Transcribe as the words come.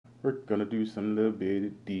We're gonna do some little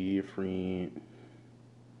bit different.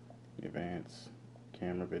 Advanced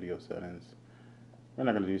camera video settings. We're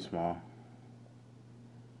not gonna do small.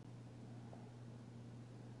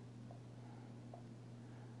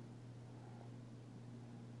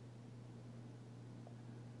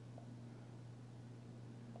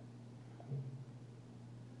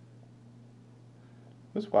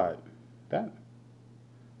 What's wide? That?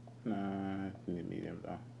 Nah, I need medium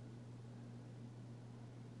though.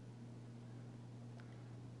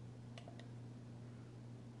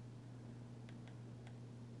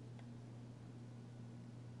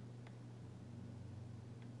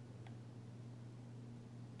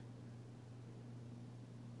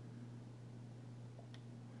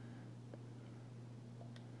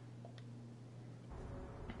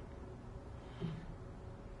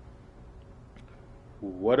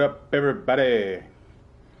 What up, everybody?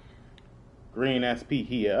 Green SP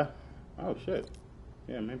here. Oh shit.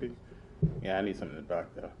 Yeah, maybe. Yeah, I need something to block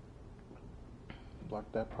that. Block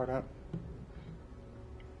that part out.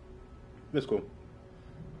 That's cool.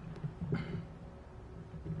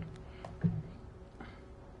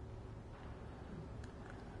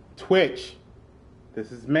 Twitch.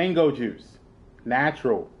 This is mango juice.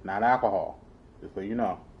 Natural, not alcohol. Just so you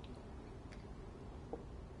know.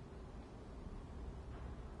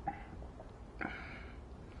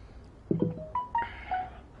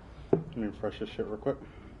 Let me refresh this shit real quick.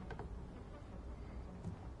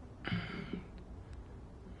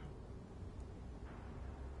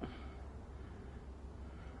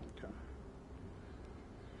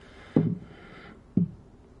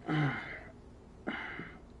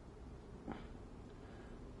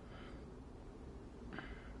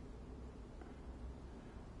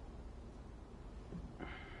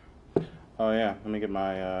 Oh yeah, let me get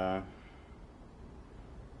my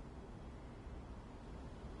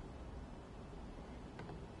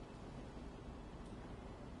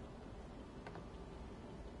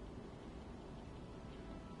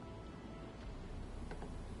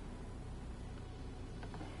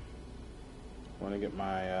want to get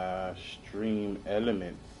my stream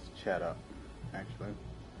elements chat up, actually.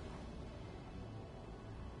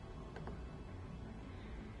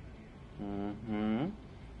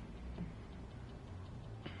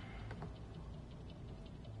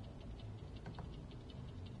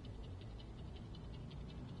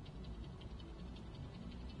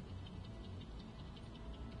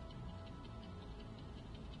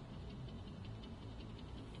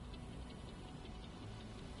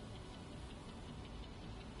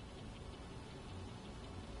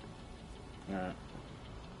 All right.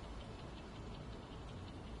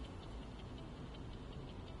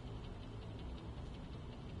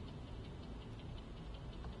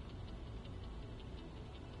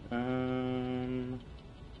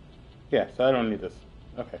 Yeah, so I don't need this.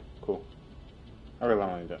 Okay, cool. I really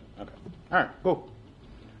don't need that. Okay. Alright, cool.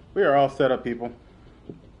 We are all set up, people.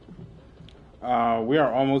 We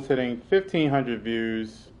are almost hitting 1,500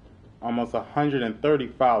 views, almost 130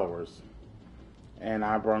 followers. And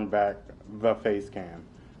I brought back the face cam.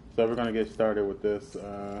 So we're going to get started with this.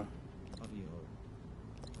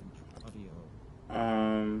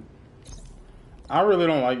 I really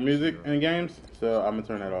don't like music in games, so I'm going to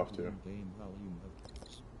turn that off too.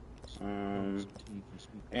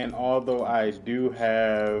 And although I do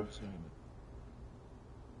have,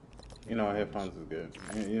 headphones is good.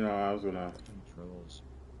 I was gonna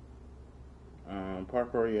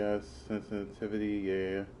parkour, yes. Sensitivity,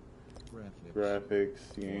 yeah. Graphics,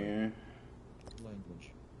 yeah.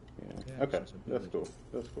 Language. Yeah. Okay, that's cool.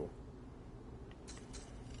 That's cool.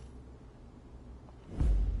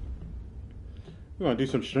 We're gonna do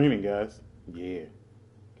some streaming, guys. Yeah.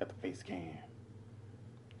 Got the face cam.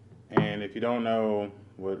 And if you don't know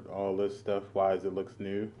what all this stuff, why it looks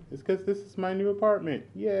new, it's because this is my new apartment.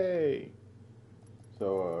 Yay!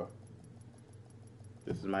 So,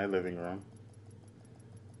 this is my living room.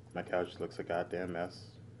 My couch looks a goddamn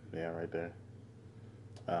mess. Yeah, right there.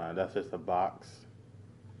 That's just a box.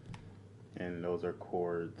 And those are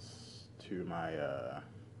cords to my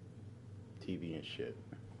TV and shit.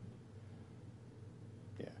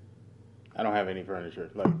 Yeah. I don't have any furniture.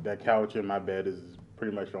 Like, that couch and my bed is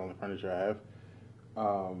pretty much the only furniture I have.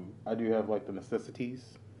 I do have like the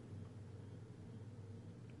necessities.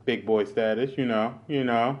 Big boy status, you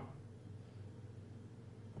know.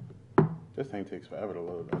 This thing takes forever to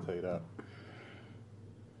load, I'll tell you that.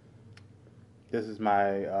 This is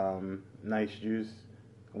my nice juice.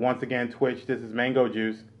 Once again, Twitch, this is mango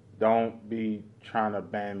juice. Don't be trying to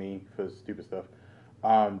ban me for stupid stuff.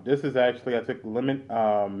 This is actually, I took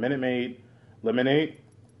Minute Maid lemonade,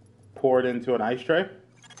 poured into an ice tray,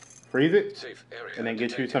 freeze it, Safe area and then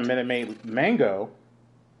get you detected. some Minute Maid mango.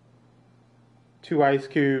 2 ice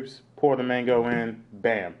cubes, pour the mango in,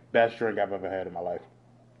 bam. Best drink I've ever had in my life.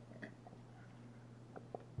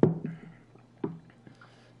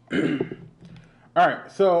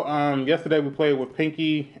 Alright, so yesterday we played with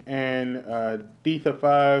Pinky and Deetha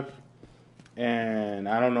 5, and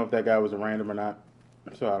I don't know if that guy was a random or not,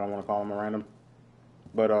 so I don't want to call him a random,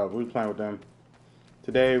 but we were playing with them.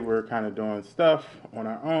 Today we're kind of doing stuff on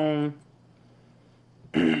our own.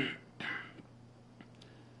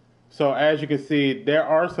 So as you can see, there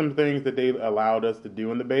are some things that they allowed us to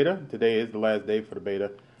do in the beta. Today is the last day for the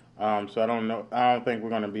beta. So I don't think we're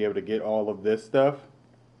going to be able to get all of this stuff.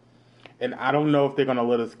 And I don't know if they're going to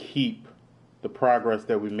let us keep the progress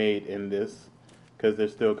that we made in this, because they're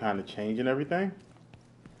still kind of changing everything.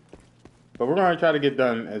 But we're going to try to get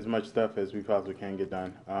done as much stuff as we possibly can get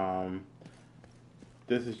done.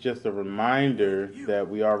 This is just a reminder that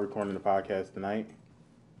we are recording the podcast tonight.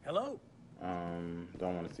 Hello.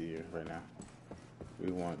 Don't want to see you right now.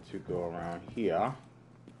 We want to go around here.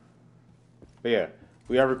 But yeah,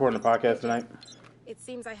 we are recording the podcast tonight. It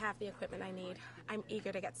seems I have the equipment I need. I'm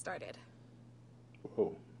eager to get started.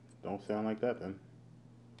 Whoa, don't sound like that then.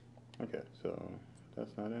 Okay, so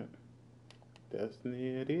that's not it. That's not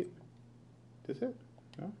it. This it?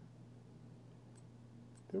 No?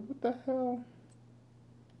 Then what the hell?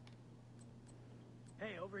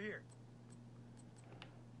 Hey, over here.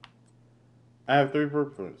 I have 3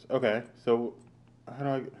 blueprints. Okay, so how do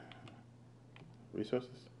I get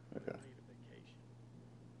resources? Okay.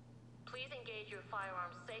 Please engage your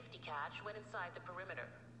firearm safety catch when inside the perimeter.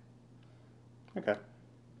 Okay.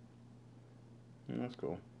 That's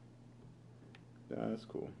cool. That's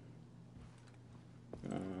cool.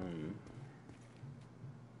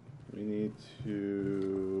 We need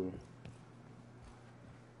to.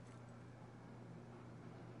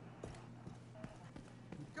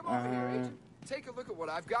 Come over here, Agent. Take a look at what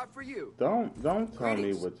I've got for you. Don't tell me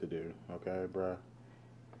Greetings. what to do, okay, bruh?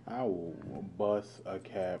 I will bust a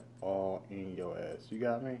cap all in your ass. You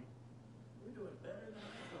got me?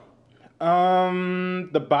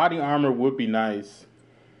 The body armor would be nice,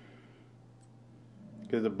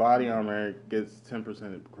 because the body armor gets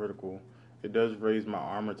 10% critical. It does raise my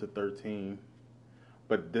armor to 13,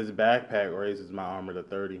 but this backpack raises my armor to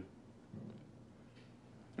 30,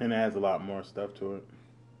 and it has a lot more stuff to it.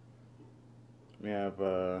 We have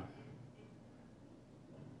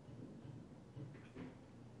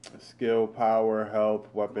skill, power, health,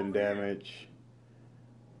 weapon damage,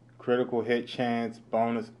 critical hit chance,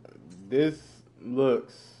 bonus. This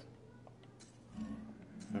looks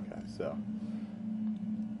okay. So,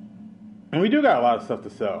 and we do got a lot of stuff to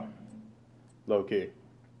sell, low key.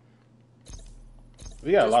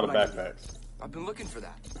 We got a lot of backpacks. I've been looking for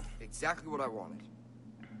that. Exactly what I wanted.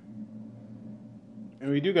 And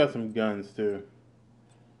we do got some guns too.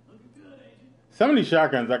 Some of these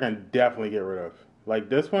shotguns I can definitely get rid of. Like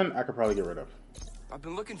this one, I could probably get rid of. I've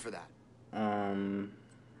been looking for that.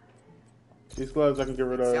 These gloves I can get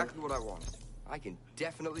rid of. Exactly what I wanted. I can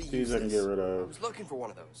definitely use These I can this. get rid I of. was looking for one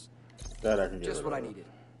of those. That I can get Just rid of. what I needed.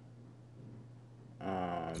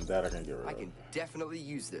 That I can get rid of. I can definitely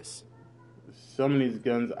use this. Some of these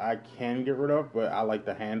guns I can get rid of, but I like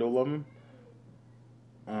the handle of them.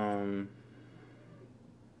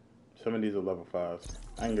 Some of these are level 5s.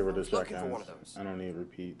 I can get rid of Looking for shotguns. one of those. I don't need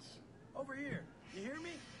repeats. Over here. You hear me?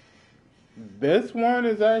 This one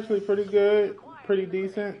is actually pretty good, pretty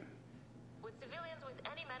decent. With civilians with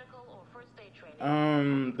any medical or first aid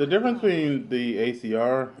training. The difference between the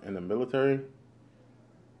ACR and the military.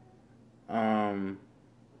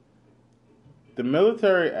 The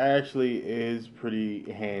military actually is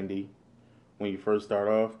pretty handy when you first start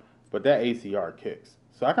off, but that ACR kicks.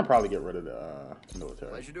 So I can probably get rid of the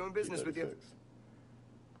military. Pleasure doing business with you. 36.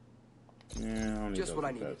 Yeah, I don't need Just those what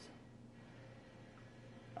I needed.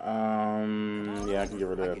 Yeah, I can get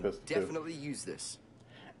rid of I that can pistol too. definitely use this.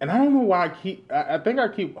 And I don't know why I think I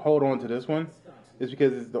keep hold on to this one. It's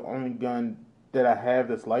because it's the only gun that I have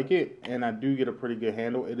that's like it, and I do get a pretty good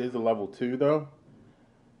handle. It is a level 2 though.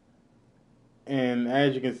 And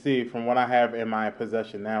as you can see from what I have in my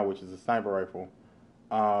possession now, which is a sniper rifle,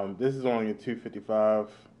 this is only a 255.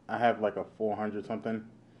 I have like a 400 something.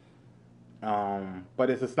 But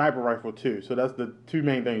it's a sniper rifle too, so that's the 2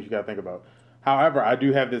 main things you gotta think about. However, I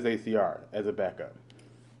do have this ACR as a backup.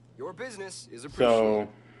 Your business is appreciated. So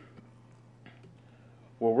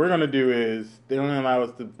what we're gonna do is they only allow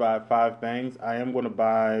us to buy 5 things. I am gonna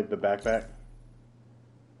buy the backpack.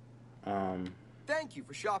 Thank you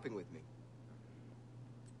for shopping with me.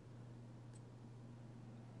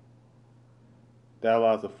 That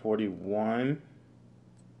allows a 41.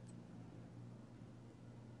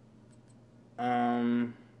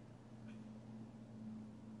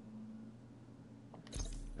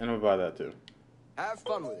 And I'm gonna buy that too. Have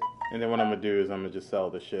fun with it. And then what I'm gonna do is I'm gonna just sell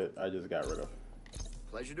the shit I just got rid of.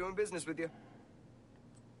 Pleasure doing business with you.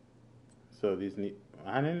 So these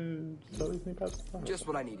I didn't sell these knee pads. Just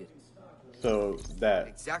what I needed. So that.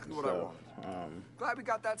 Exactly what I wanted. Glad we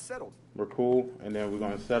got that settled. We're cool. And then we're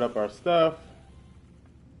gonna set up our stuff.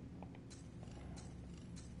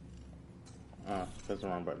 That's the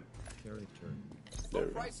wrong button. Character. There Low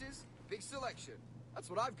we go. prices, big selection. That's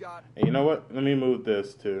what I've got. And you know what? Let me move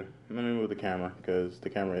this too. Let me move the camera because the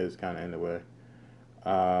camera is kind of in the way.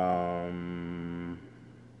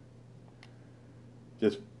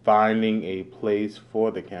 Just finding a place for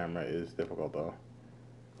the camera is difficult though.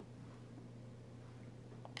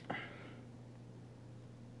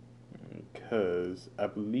 Because I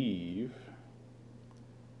believe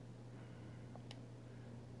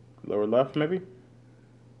lower left maybe?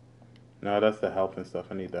 No, that's the health and stuff.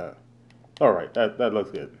 I need that. All right, that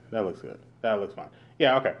looks good. That looks good. That looks fine.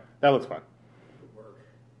 Yeah, okay. That looks fine.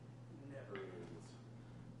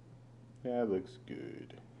 That looks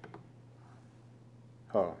good.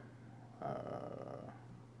 Oh.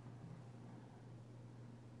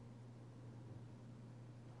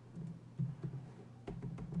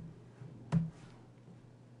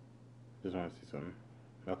 Just want to see something.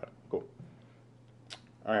 Okay, cool.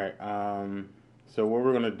 All right. So what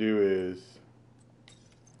we're gonna do is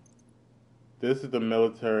this is the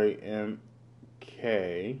military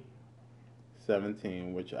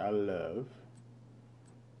MK-17, which I love.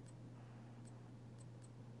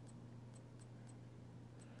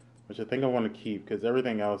 Which I think I want to keep because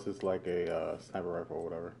everything else is like a sniper rifle or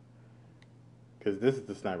whatever. Because this is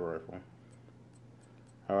the sniper rifle.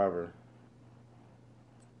 However,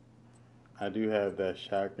 I do have that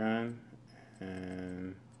shotgun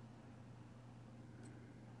and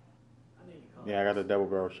yeah, I got the double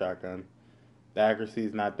barrel shotgun. The accuracy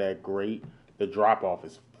is not that great. The drop off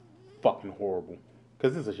is fucking horrible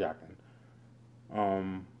because it's a shotgun.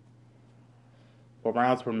 But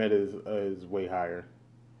rounds per minute is way higher.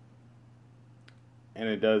 And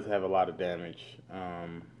it does have a lot of damage.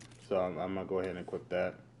 So I'm going to go ahead and equip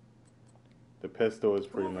that. The pistol is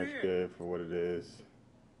pretty much good for what it is.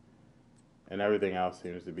 And everything else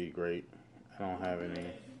seems to be great. I don't have any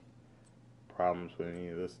problems with any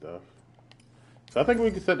of this stuff. So I think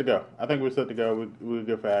we're set to go. I think we're set to go. We're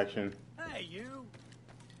good for action. Hey, you.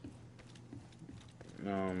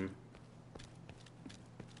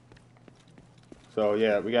 So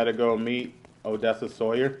yeah, we got to go meet Odessa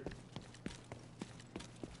Sawyer.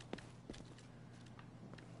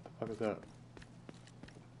 What the fuck is that?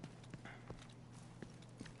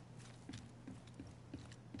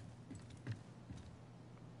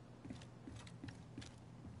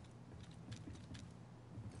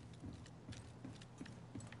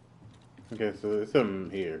 Okay, so there's something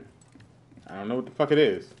here. I don't know what the fuck it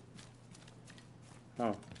is.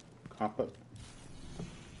 Oh, conflict.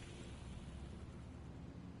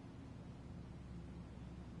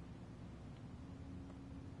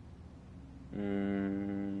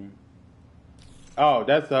 Oh,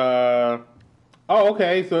 that's oh,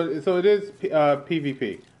 okay. So it is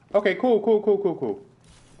PvP. Okay, cool.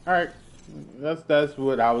 All right, that's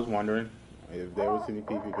what I was wondering if there was any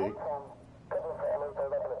PvP.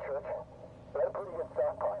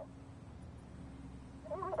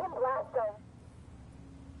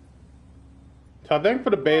 So I think for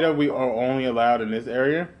the beta, we are only allowed in this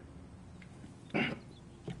area.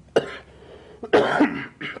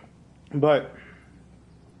 But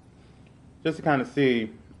just to kind of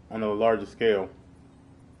see on a larger scale,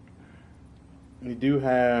 we do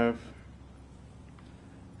have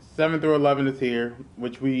 7 through 11 is here,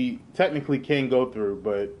 which we technically can go through,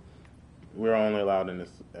 but we're only allowed in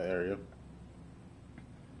this area.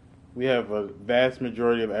 We have a vast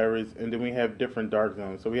majority of areas, and then we have different dark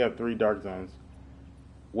zones. So we have 3 dark zones,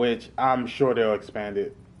 which I'm sure they'll expand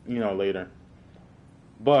it, later.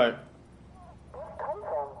 But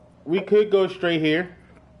we could go straight here,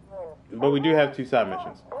 but we do have 2 side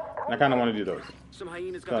missions, and I kind of want to do those. Some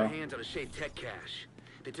hyenas got their hands on a shaped tech cache.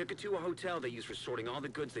 They took it to a hotel they used for sorting all the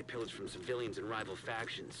goods they pillaged from civilians and rival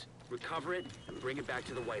factions. Recover it and bring it back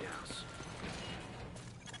to the White House.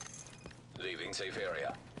 Leaving safe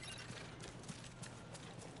area.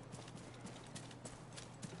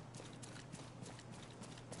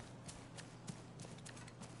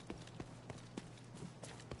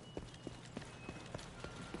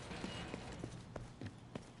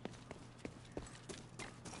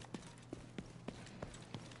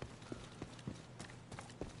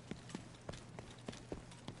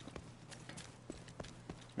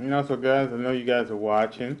 So guys, I know you guys are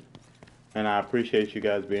watching, and I appreciate you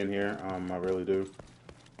guys being here. I really do.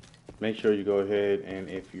 make sure you go ahead and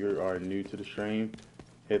if you are new to the stream,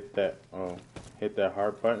 hit that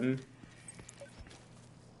heart button.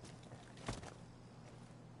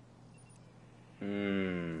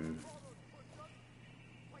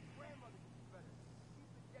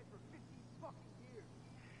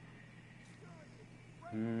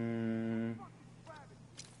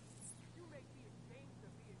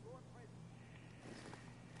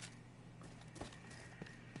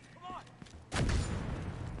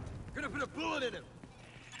 Gonna put a bullet in him.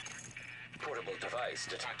 Portable device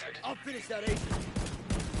detected. I'll finish that agent.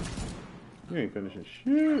 You ain't finishing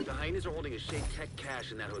shit. The hyenas are holding a Shade Tech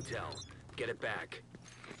cache in that hotel. Get it back.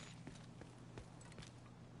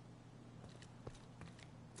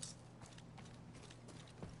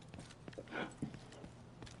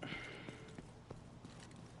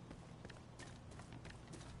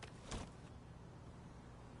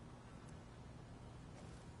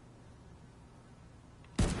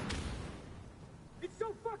 It's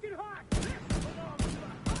so fucking hot. This belongs to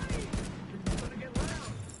the honey. It's gonna get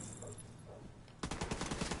loud.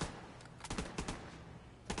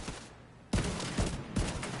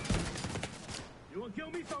 You won't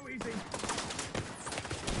kill me so easy.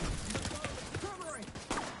 Covering.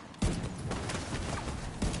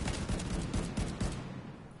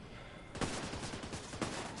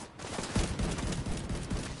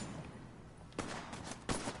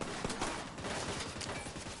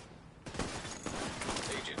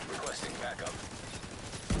 Agent requesting backup.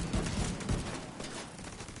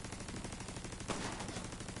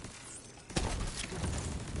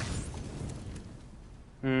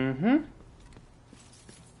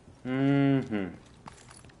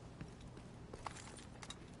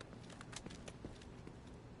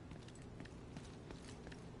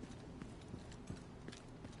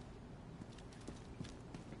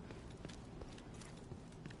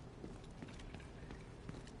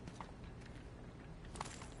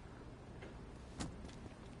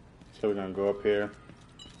 So we're gonna go up here.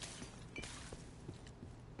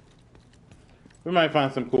 We might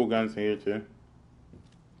find some cool guns here too.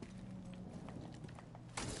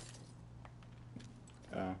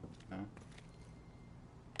 Oh, no.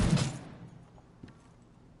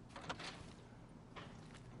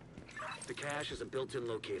 The cache is a built-in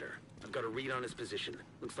locator. I've got a read on its position.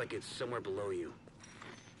 Looks like it's somewhere below you.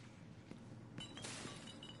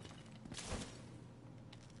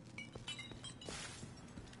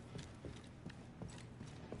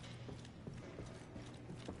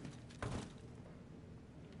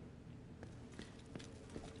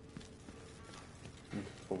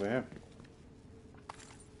 Over here.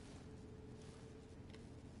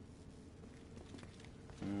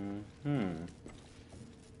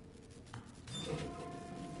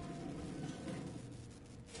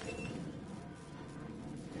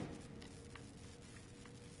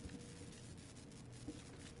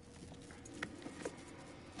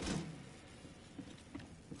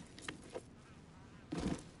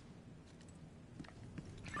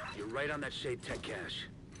 You're right on that Shade Tech cache.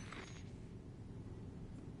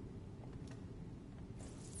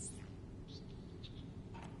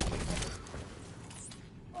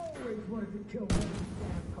 Always wanted to kill one of these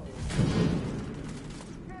assholes.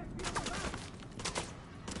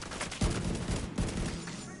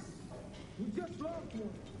 We just lost one.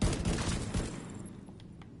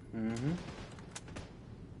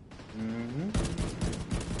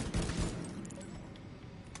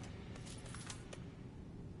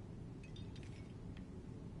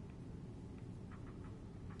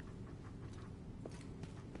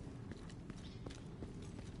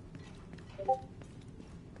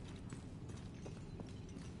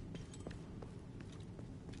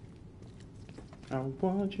 I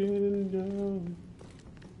want you to know.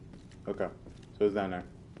 Okay, so it's down there.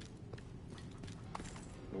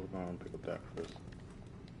 We're gonna pick up that first.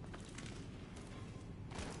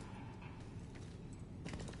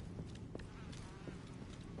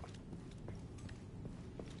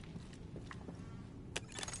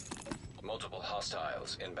 Multiple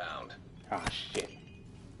hostiles inbound. Ah, shit.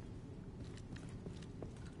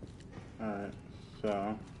 Alright,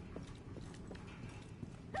 so.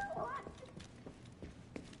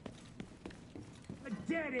 A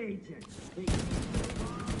dead agent.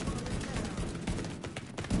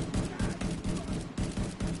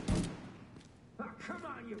 Ah, come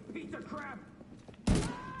on, you piece of crap.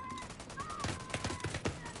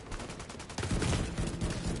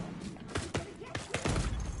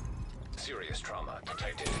 Serious trauma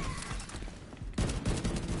detected.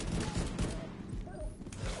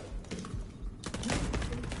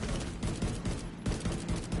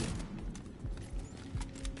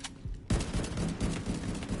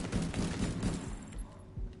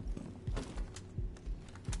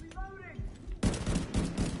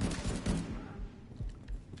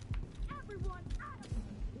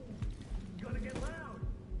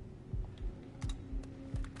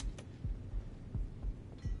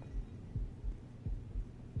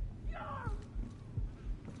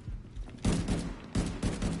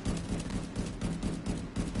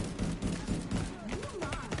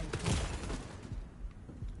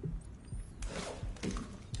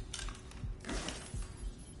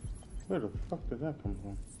 Where the fuck did that come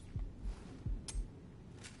from?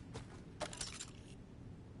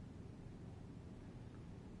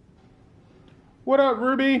 What up,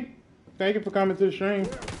 Ruby? Thank you for coming to the stream.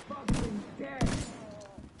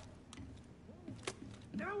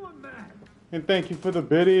 Now I'm mad. And thank you for the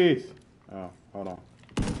biddies. Oh, hold on.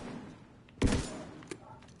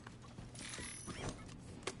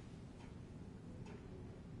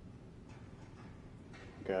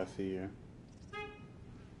 Okay, I see you.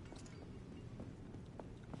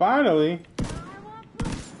 Finally.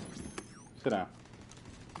 Sit down.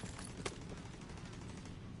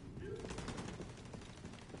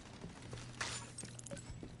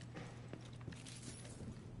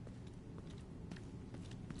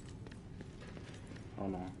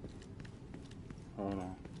 Hold on. Hold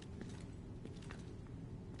on.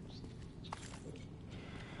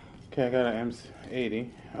 Okay, I got an M80.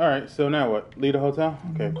 Alright, so now what? Leave the hotel?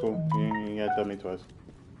 Okay, cool. You gotta tell me twice.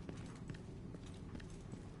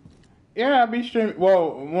 Yeah, I be streaming.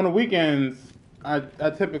 Well, on the weekends, I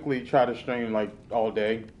typically try to stream like all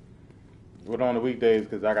day. But on the weekdays,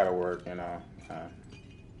 because I gotta work, you know,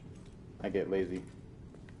 I get lazy.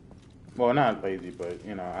 Well, not lazy, but,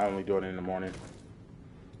 you know, I only do it in the morning.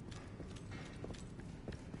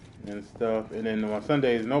 And stuff. And then on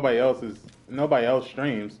Sundays, nobody else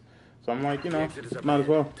streams. So I'm like, you know, might as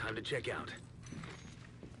well. Time to check out.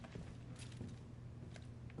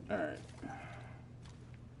 Alright.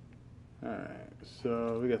 Alright,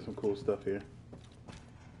 so we got some cool stuff here.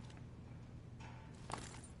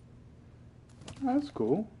 Oh, that's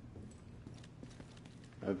cool.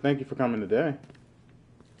 Thank you for coming today.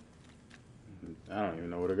 I don't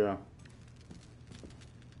even know where to go.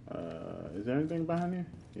 Is there anything behind here?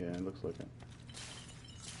 Yeah, it looks like it.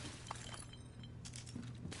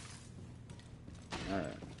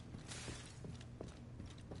 Alright.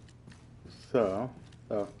 So,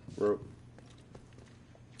 oh, rope.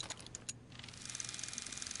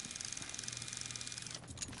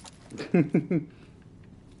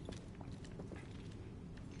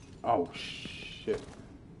 Oh, shit.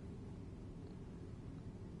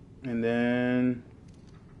 And then...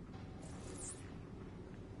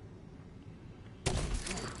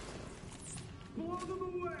 Blow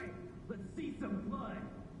them away. Let's see some blood.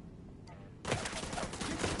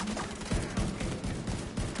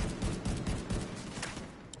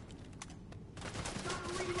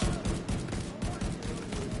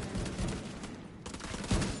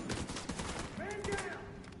 Man down.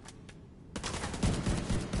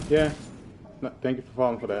 Yeah. No, thank you for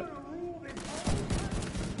falling for that.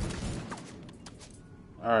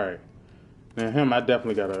 Alright. Now him, I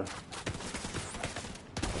definitely gotta...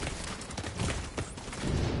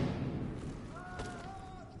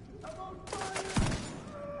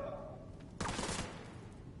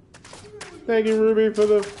 Thank you, Ruby, for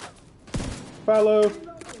the follow.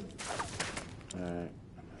 Alright.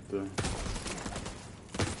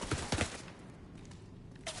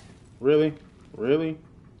 Really? Really?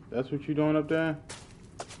 That's what you doing up there?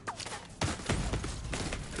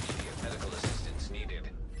 Medical assistance needed.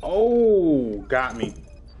 Oh, got me.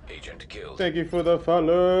 Agent killed. Thank you for the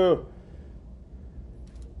follow.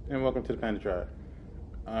 And welcome to the Panda Tribe.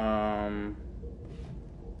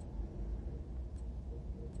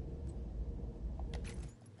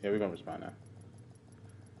 Yeah, we're gonna respond now.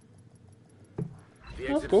 The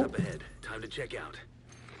That's exit cool. is up ahead. Time to check out.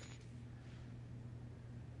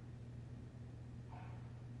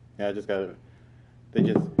 Yeah, I just got it. They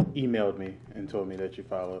just emailed me and told me that you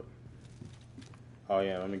followed. Oh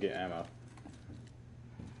yeah, let me get ammo.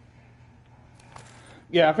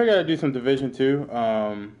 Yeah, I figured I'd do some Division 2.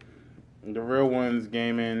 The Real Ones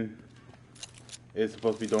Gaming is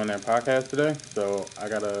supposed to be doing their podcast today, so I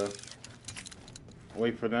gotta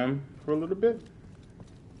wait for them for a little bit.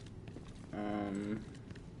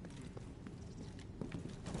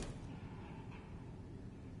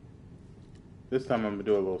 This time I'm gonna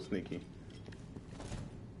do a little sneaky.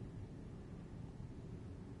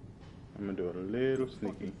 I'm gonna do it a little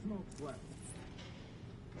sneaky.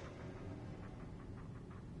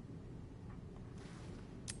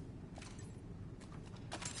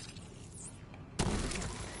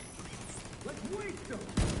 Let's waste them.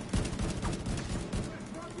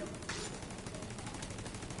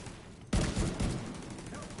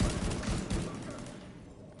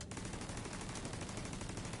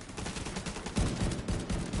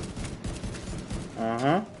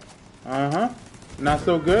 Uh-huh. Uh-huh. Not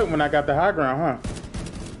so good when I got the high ground, huh?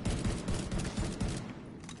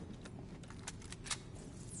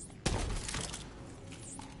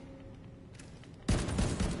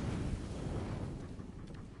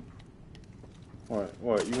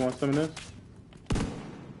 What? You want some of this?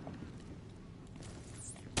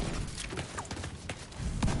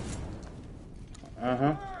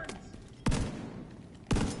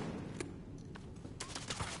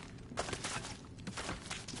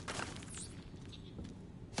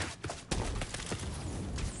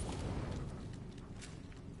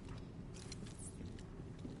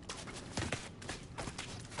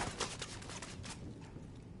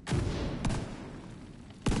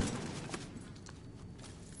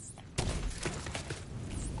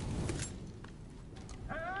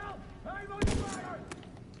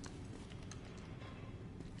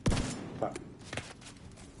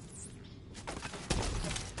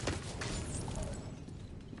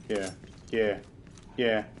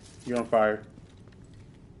 Yeah. You're on fire.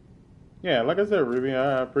 Yeah, like I said, Ruby,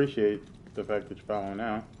 I appreciate the fact that you're following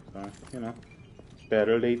now. So, you know,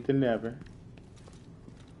 better late than never.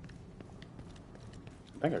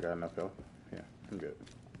 I think I got enough health. Yeah, I'm good.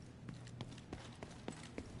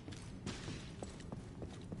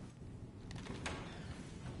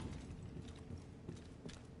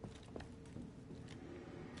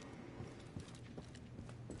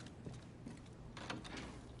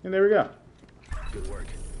 And there we go. Good work.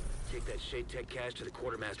 Take that Shade Tech cash to the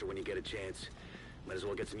quartermaster when you get a chance. Might as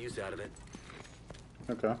well get some use out of it.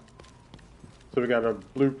 Okay. So we got a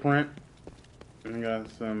blueprint. And we got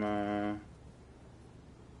some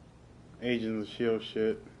Agents of S.H.I.E.L.D.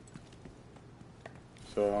 shit.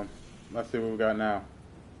 So let's see what we got now.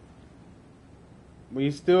 We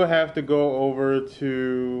still have to go over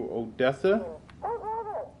to Odessa.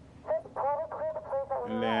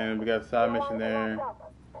 And then we got a side mission there.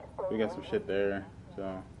 We got some shit there.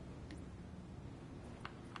 So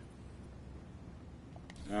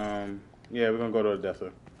yeah, we're gonna go to Odessa.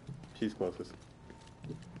 She's closest.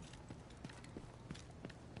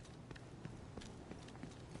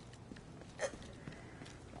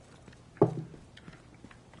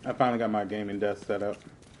 I finally got my gaming desk set up.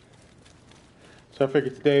 So I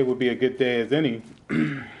figured today would be a good day as any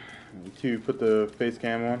to put the face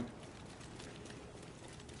cam on.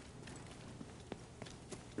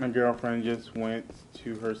 My girlfriend just went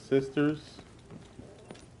to her sister's.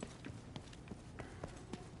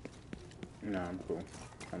 No, I'm cool.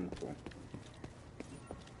 I'm cool.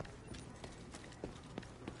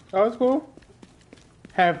 Oh, it's cool.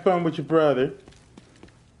 Have fun with your brother.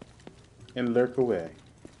 And lurk away.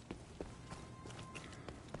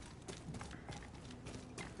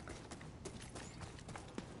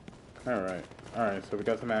 Alright. Alright, so we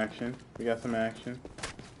got some action. We got some action.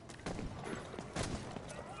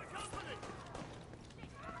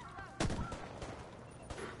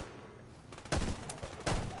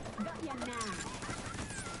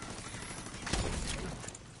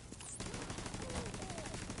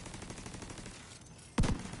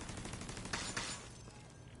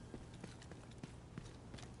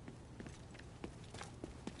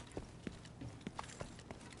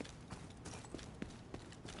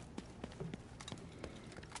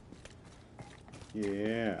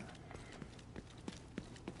 Yeah.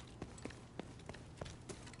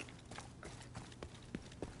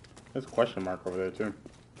 There's a question mark over there too.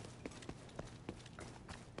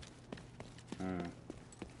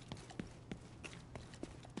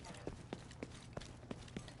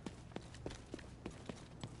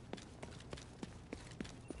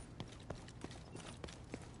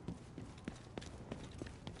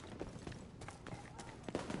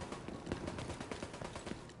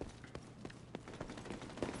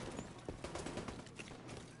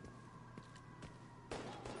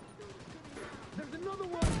 There's another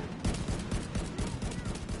one!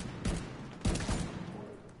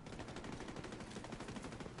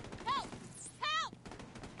 Help! Help!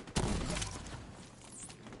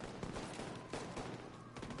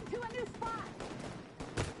 To a new spot!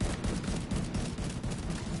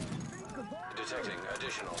 Detecting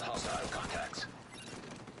additional hostile contacts.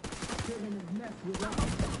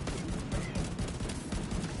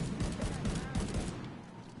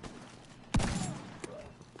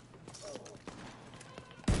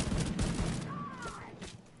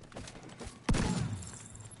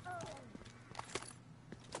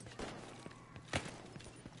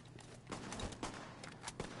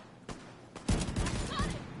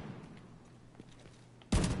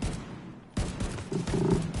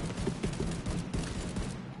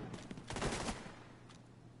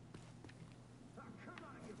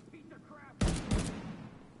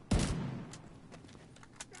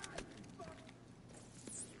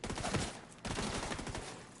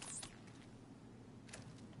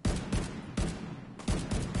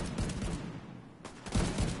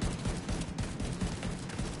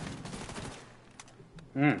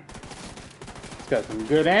 It's got some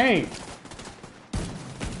good aim.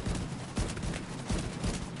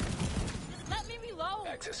 Let me reload!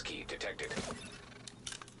 Access key detected.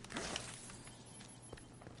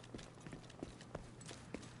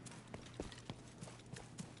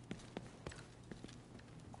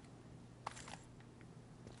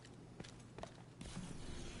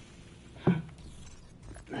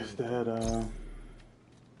 Is that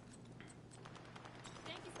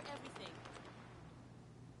Thank you for everything.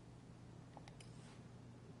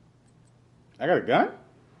 I got a gun?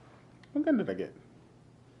 What gun did I get?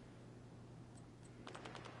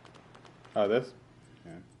 Oh, this?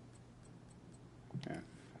 Yeah. Yeah.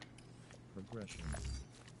 Progression.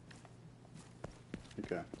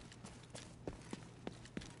 Okay.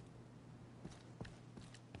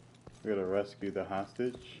 We gotta rescue the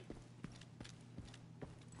hostage.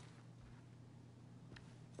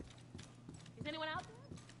 Is anyone out there?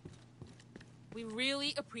 We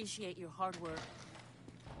really appreciate your hard work.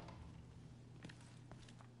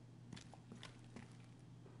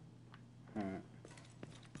 Alright.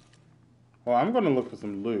 Well, I'm gonna look for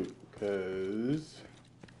some loot, cause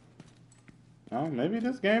oh, maybe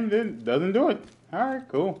this game doesn't do it. Alright,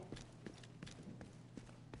 cool.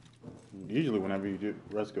 Usually whenever you do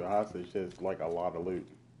rescue a hostage, there's like a lot of loot.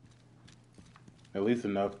 At least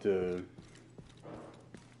enough to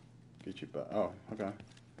get you back. Oh, okay.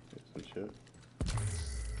 Get some shit.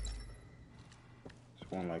 Just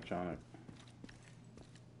one electronic.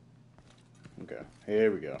 Okay,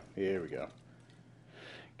 here we go. Here we go.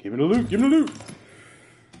 Give me the loot. Give me the loot.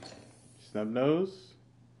 Snub nose.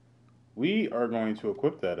 We are going to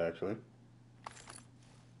equip that actually.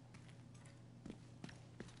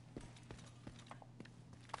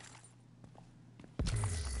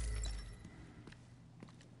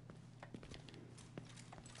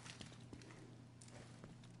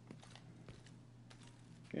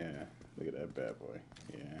 Yeah, look at that bad boy.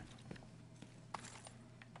 Yeah.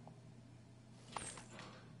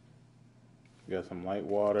 We got some light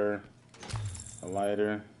water, a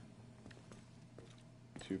lighter,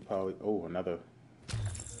 2 poly. Oh, another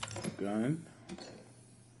gun.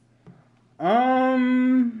 Nah.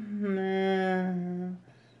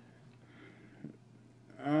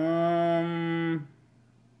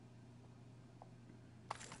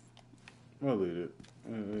 We'll leave it.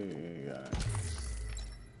 We got it.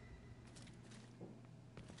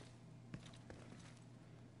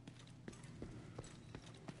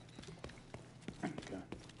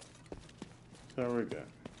 So we're good.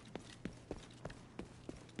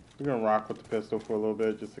 We're gonna rock with the pistol for a little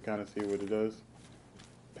bit just to kind of see what it does.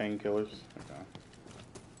 Painkillers.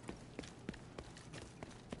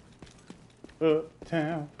 Okay.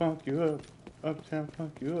 Uptown funk you up. Uptown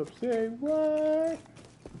funk you up. Say what?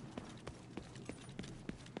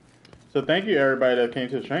 So thank you everybody that came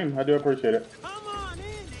to the stream. I do appreciate it. Come on in,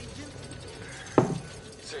 agent.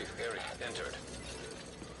 Safe area entered.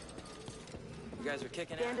 You guys are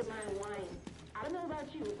kicking ass. Dandelion wine. I don't know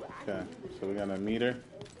about you, but I Okay, can do this. so we got a meter.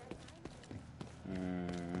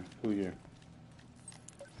 Who you?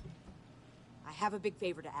 I have a big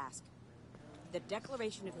favor to ask. The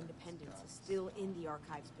Declaration of Independence is still in the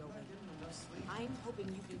archives building. I'm hoping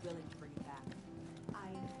you'd be willing to bring it back.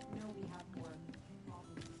 I know we have more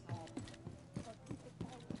problems to solve.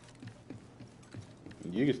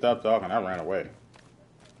 You can stop talking. I ran away.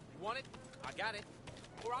 You want it? I got it.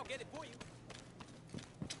 Or I'll get it for you.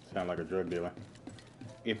 Sound like a drug dealer.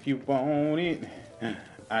 If you want it,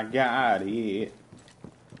 I got it.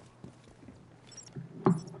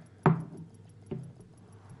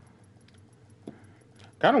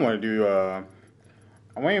 Kind of want to do,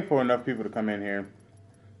 I'm waiting for enough people to come in here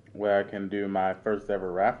where I can do my first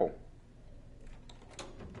ever raffle.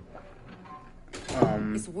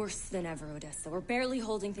 It's worse than ever, Odessa. We're barely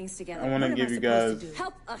holding things together. I want to give you guys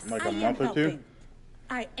Help us. like a month or two.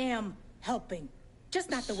 I am helping.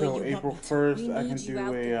 Just not the way So you April want me to. 1st, I can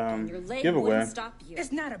do a giveaway.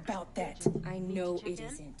 It's not about that. I know it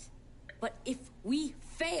isn't. But if we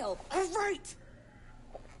fail... All right.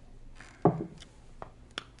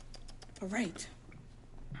 All right.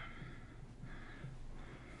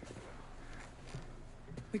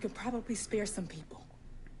 We could probably spare some people.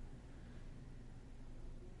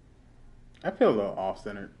 I feel a little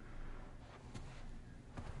off-centered.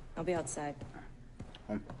 I'll be outside.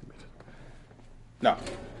 No.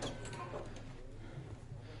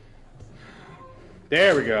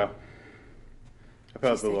 There we go. I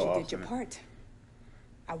felt a little You off. did your part.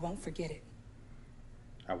 I won't forget it.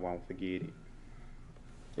 I won't forget it.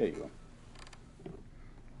 There you go.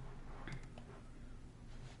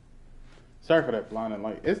 Sorry for that blinding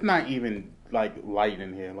light. It's not even like light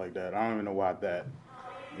in here like that. I don't even know why that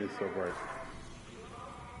is so bright.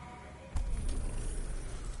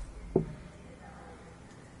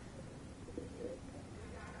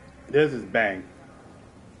 This is bang.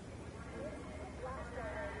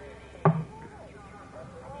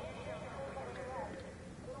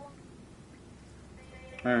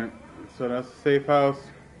 Alright, so that's the safe house.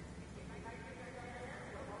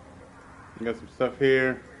 We got some stuff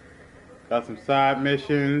here. Got some side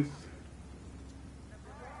missions.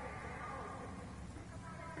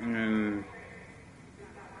 And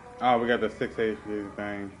oh, we got the 6 HD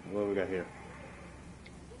thing. What we got here?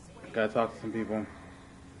 Gotta talk to some people.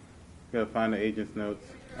 Gotta find the agent's notes.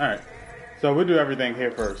 Alright. So we'll do everything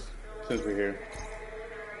here first, since we're here.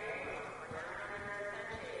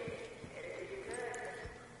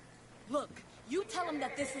 Tell him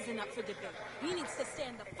that this isn't up for debate. He needs to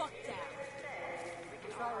stand the fuck down. We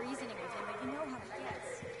can try reasoning with him, but you know how he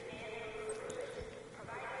gets.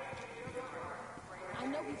 I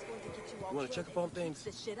know he's going to get you all. You want to check up on things?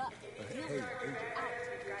 This shit up. Hey.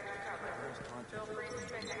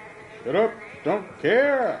 Shut up! Don't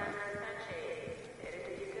care!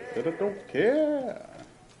 Shut up! Don't care!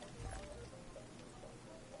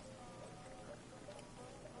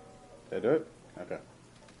 That it? Okay.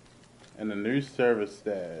 And the new service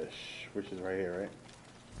stash, which is right here, right?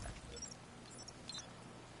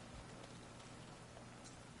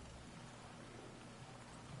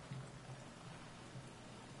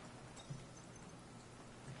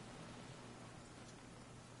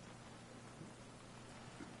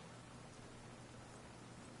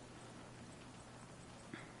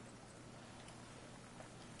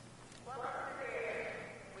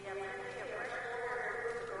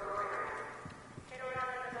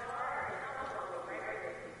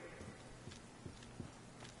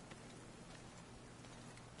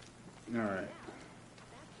 All right.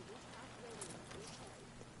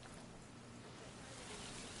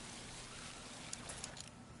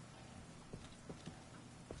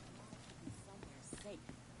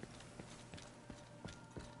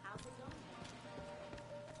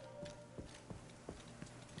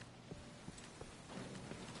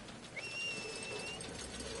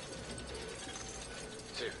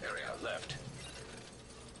 Safe area left.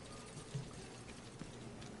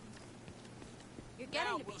 You're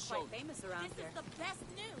getting to be quite famous around here. This is the best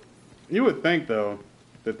news. You would think, though,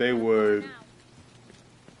 that they would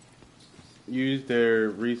use their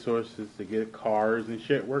resources to get cars and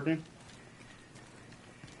shit working.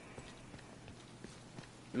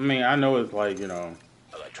 I mean, I know it's like, you know,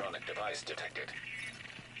 Electronic device detected.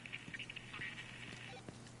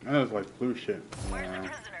 I know it's like flu shit. Where's the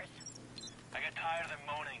prisoners? I got tired of them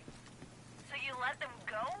moaning. So you let them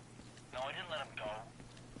go? No, I didn't let them go.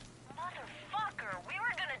 Motherfucker, we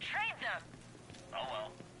were gonna trade them. Oh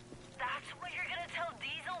well. That's what you're gonna tell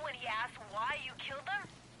Diesel when he asks why you killed them?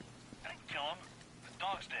 I didn't kill them. The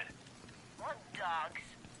dogs did. What dogs?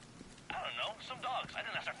 I don't know. Some dogs. I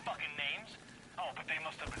didn't ask their fucking names. Oh, but they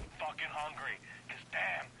must have been fucking hungry. Cause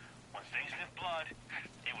damn, once they sniffed blood,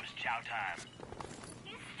 it was chow time.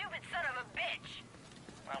 You stupid son of a bitch.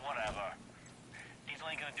 Well, whatever. Diesel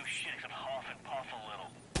ain't gonna do shit except huff and puff a little.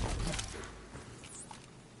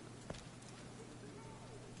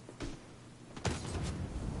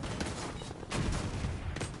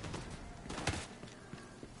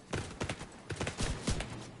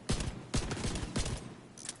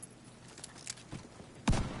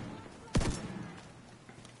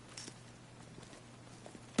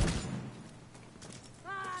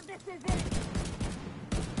 This is it.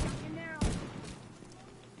 Fucking narrow.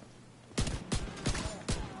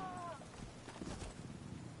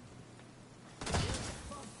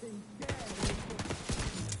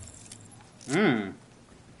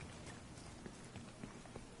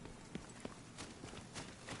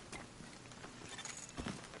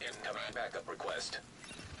 Incoming backup request.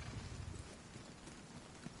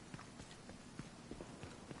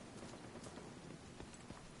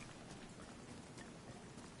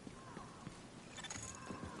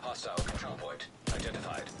 Hostile control point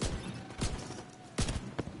identified.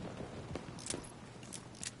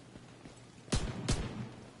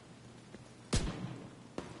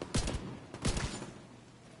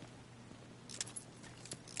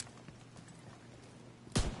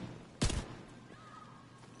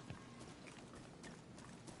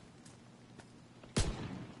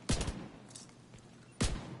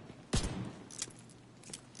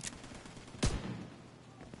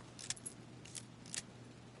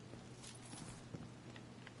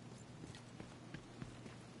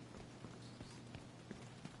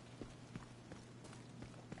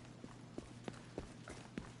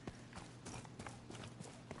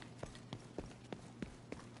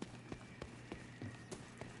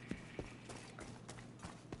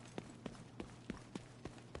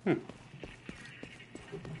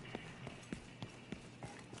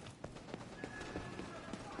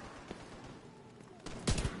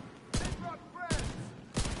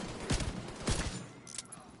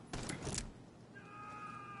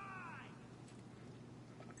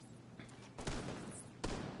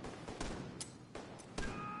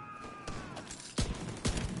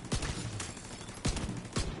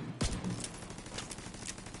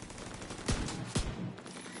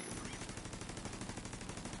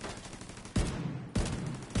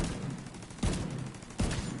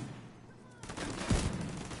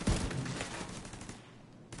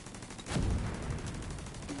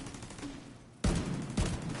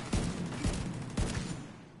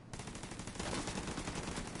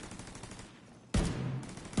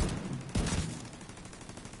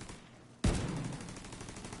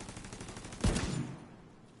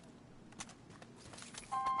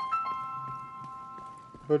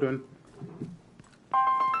 Hold on.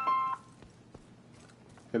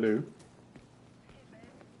 Hello.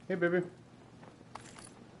 Hey, baby.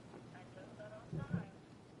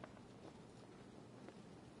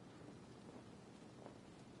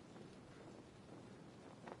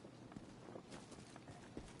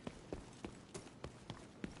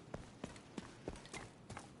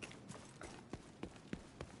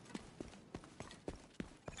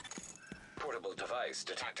 Portable device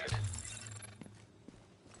detected.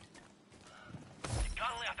 You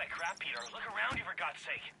gotta lay off that crap, Peter. Look around you, for God's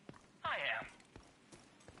sake. I am.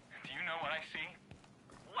 Do you know what I see?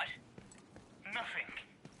 What? Nothing.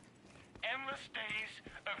 Endless days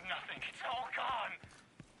of nothing. It's all gone.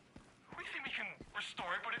 We think we can restore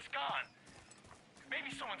it, but it's gone. Maybe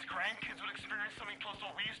someone's grandkids would experience something close to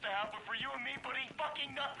what we used to have, but for you and me, buddy,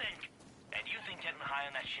 fucking nothing. And you think getting high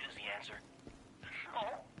on that shit is the answer?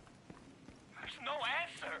 No. There's no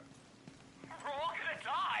answer. We're all gonna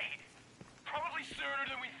die. Probably sooner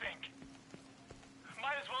than we think.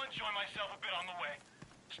 Might as well enjoy myself a bit on the way.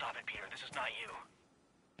 Stop it, Peter. This is not you.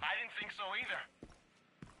 I didn't think so either.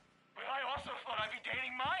 But I also thought I'd be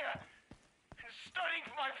dating Maya and studying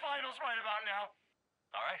for my finals right about now.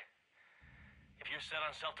 All right. If you're set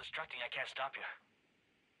on self-destructing, I can't stop you.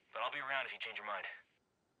 But I'll be around if you change your mind.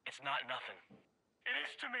 It's not nothing. It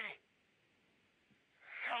is to me.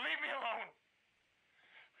 Now leave me alone.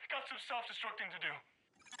 I got some self-destructing to do.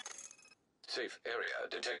 Safe area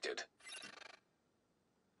detected.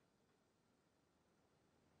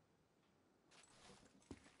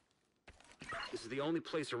 This is the only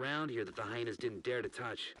place around here that the hyenas didn't dare to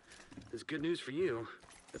touch. That's good news for you.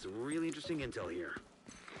 That's some really interesting intel here.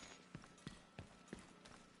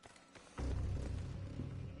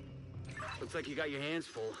 Looks like you got your hands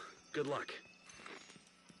full. Good luck.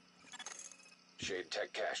 Shade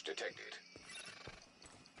tech cache detected.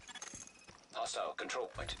 Hostile control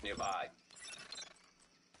point nearby.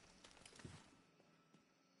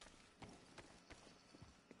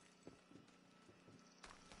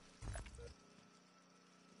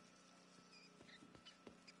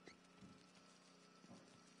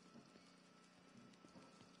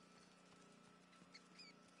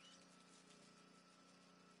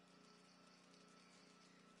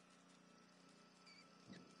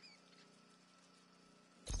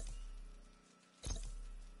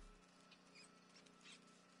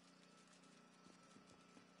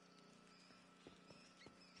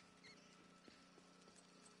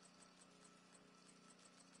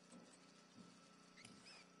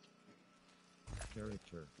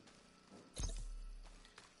 Character.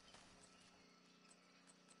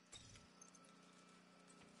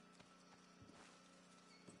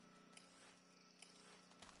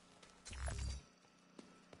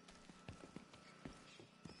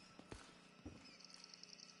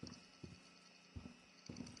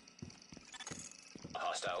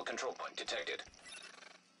 Hostile control point detected.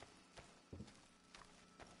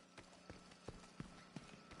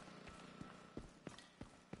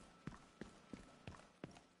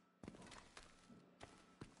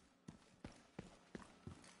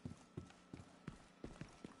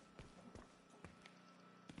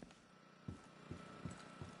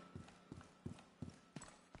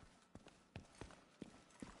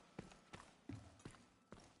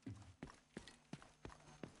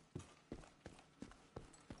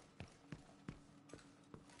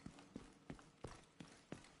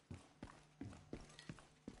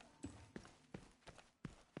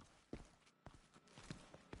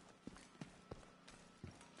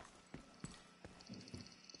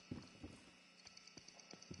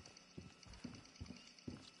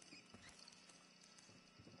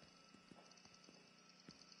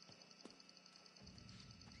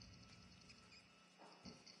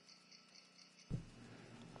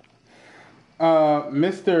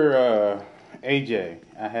 Mr. AJ,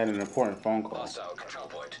 I had an important phone call. Hostile control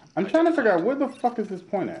point. I'm trying to figure out where the fuck is this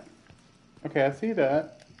point at. Okay, I see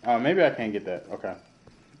that. Maybe I can't get that. Okay.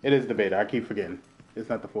 It is the beta. I keep forgetting. It's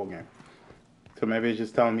not the full game. So maybe it's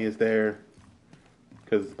just telling me it's there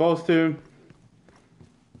because it's supposed to.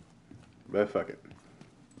 But fuck it.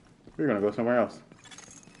 We're gonna go somewhere else.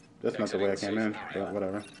 That's not the way I came in, but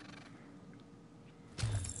whatever.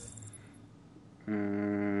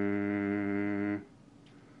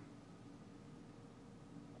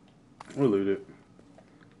 We'll loot it.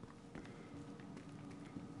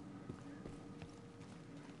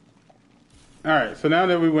 Alright, so now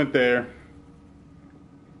that we went there,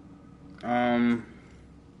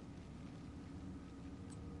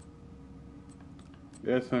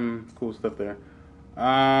 there's some cool stuff there.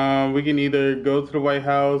 We can either go to the White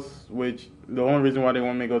House, which the only reason why they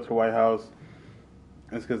want me to go to the White House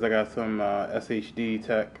It's because I got some SHD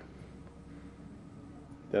tech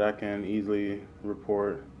that I can easily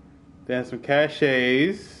report. Then some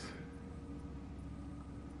caches.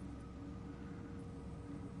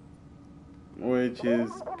 Which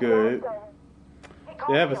is good.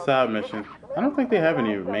 They have a side mission. I don't think they have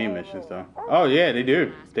any main missions though. Oh yeah, they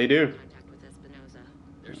do. They do.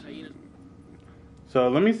 So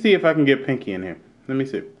let me see if I can get Pinky in here. Let me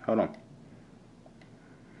see. Hold on.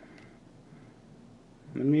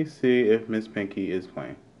 Let me see if Miss Pinky is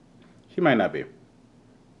playing. She might not be.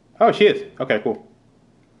 Oh, she is. Okay, cool.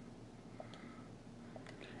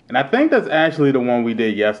 And I think that's actually the one we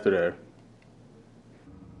did yesterday.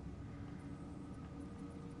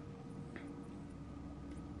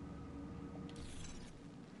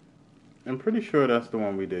 I'm pretty sure that's the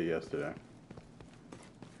one we did yesterday.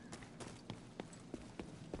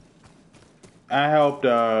 I helped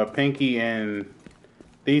Pinky and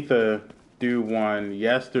Theta do one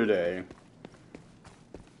yesterday.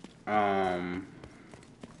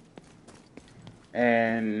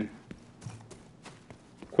 And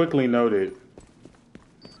quickly noted.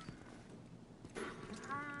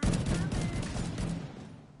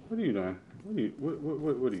 What are you doing? What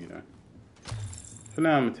are you doing? So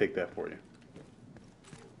now I'm gonna take that for you.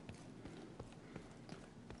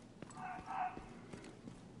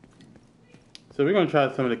 So we're gonna try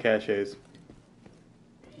some of the caches.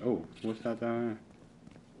 Oh, what's that down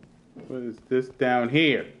there? What is this down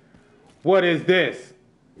here? What is this?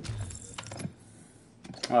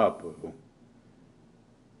 Oh, boo.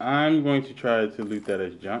 I'm going to try to loot that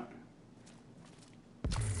as junk.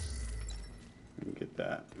 Let me get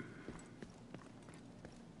that.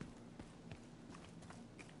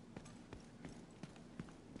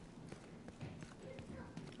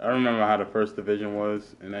 I remember how the first division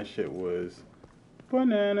was, and that shit was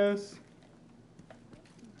bananas.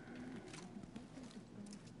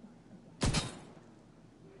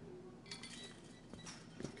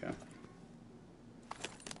 Okay.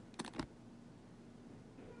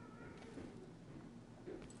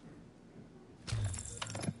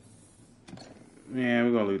 Man,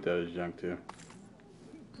 we're gonna loot that as junk too.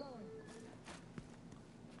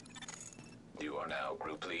 You are now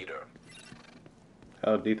group leader.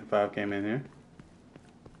 Oh, D5 came in here.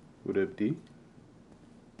 What up, D?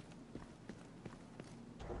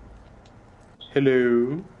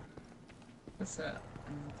 Hello. What's up?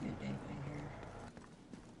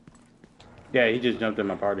 Yeah, he just jumped in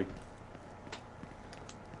my party.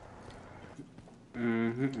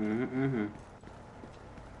 And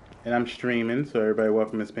I'm streaming, so everybody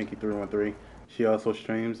welcome Miss Pinky 313. She also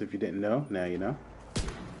streams. If you didn't know, now you know.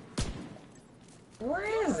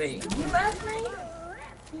 Where is he? You left me?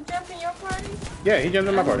 You jumped in your party? Yeah, he jumped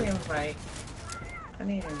in my party. I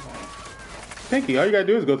need an invite. Pinky, all you gotta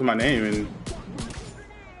do is go to my name and...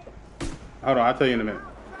 Hold on, I'll tell you in a minute.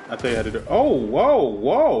 I'll tell you how to do it. Oh, whoa,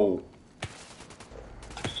 whoa!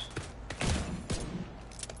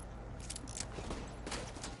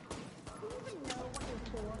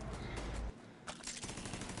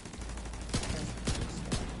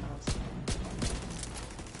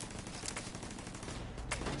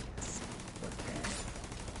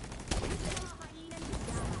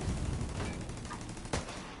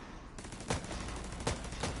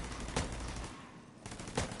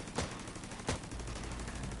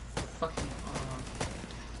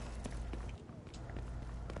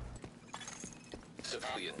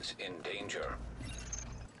 Civilians in danger.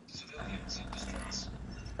 Civilians in distress.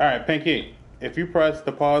 Alright, Pinky, if you press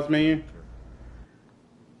the pause menu...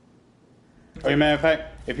 Oh, matter of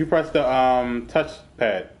fact, if you press the touch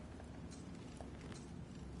pad...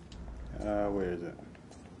 where is it?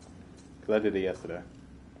 Because I did it yesterday.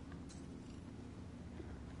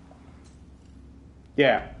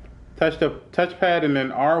 Yeah. Touch the touchpad and then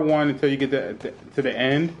R1 until you get to the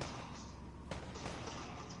end.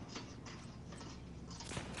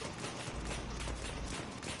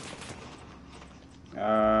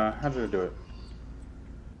 How did I do it?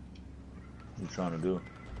 What you trying to do?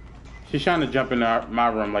 She's trying to jump in my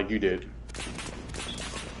room like you did.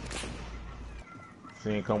 She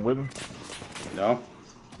ain't come with me? No.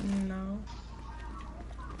 No.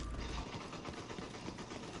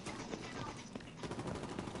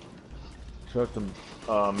 Touch the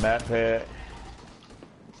map pad.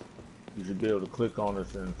 You should be able to click on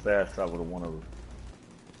this and fast travel to one of them.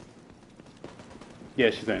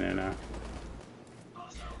 Yeah, she's in there now.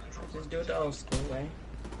 Just do it the old school way.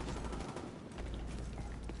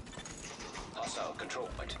 Hostile control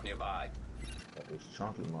point nearby. This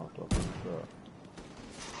chunky motherfucker. What's up?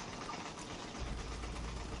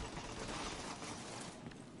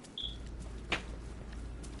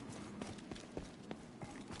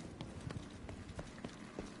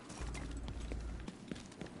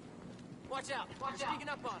 Watch out. They're sneaking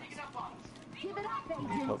up on us. Give it up, I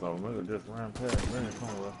agent. thought I remember just ran past me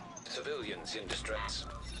somewhere. Civilians in distress.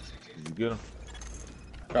 Did you get him?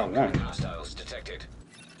 Got one. Hostiles detected.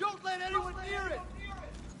 Don't let anyone near it!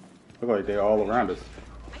 Look like they're all around us.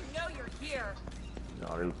 I know you're here.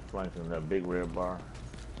 No, they was flanking that big red bar.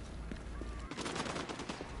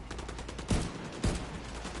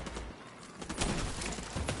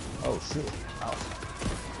 Oh shit. Ow.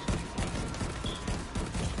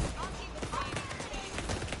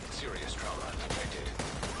 Serious trauma detected.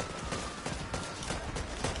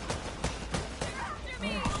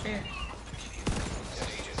 Oh, shit.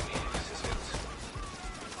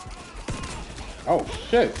 Oh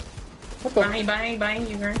shit! What the? Bang,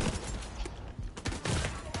 you girl.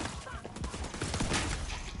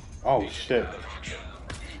 Oh shit!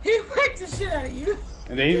 He whacked the shit out of you.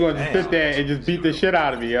 And then he's going to sit there and just beat the shit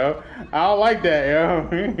out of me, yo. I don't like that, yo.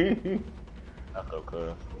 That's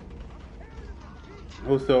okay.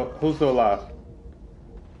 Who's still alive?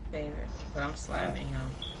 David, but I'm slapping him.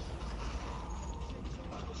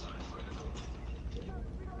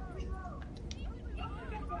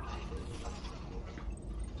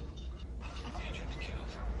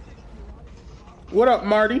 What up,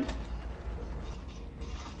 Marty?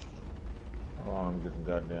 Hold on, I'm getting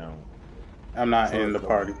goddamn. I'm not in the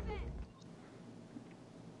party.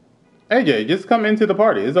 AJ, just come into the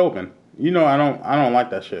party. It's open. You know I don't like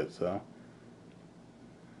that shit, so.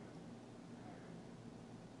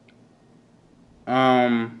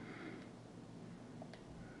 There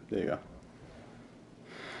you go.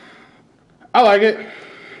 I like it.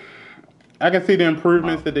 I can see the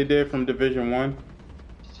improvements that they did from Division 1.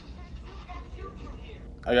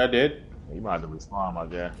 Oh, y'all did? You might have to respond, my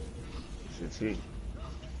guy. Shit, see.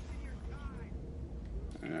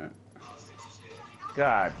 Yeah.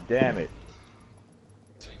 God damn it.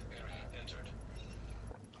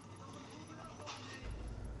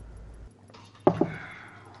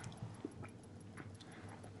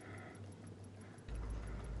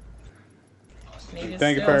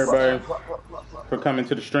 Thank you for everybody for coming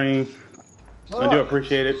to the stream. I do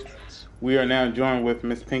appreciate it. We are now joined with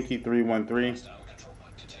Miss Pinky 313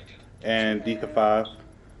 and Dika 5.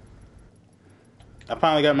 I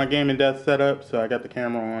finally got my gaming desk set up, so I got the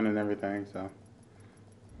camera on and everything. So.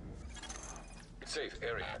 Safe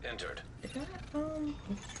area entered.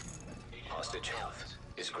 Hostage health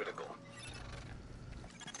is critical.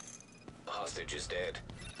 Hostage is dead.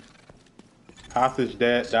 Hostage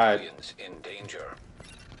died. Civilians in danger.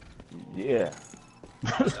 Yeah.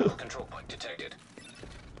 Hostile control point detected.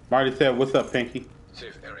 Marty said, "What's up, Pinky?"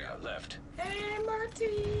 Safe area left. Hey,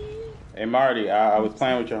 Marty. Hey, Marty. I was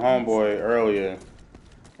playing with your homeboy earlier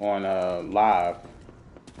on live,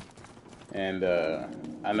 and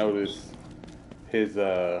I noticed his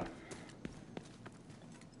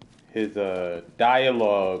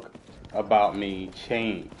dialogue about me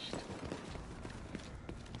changed.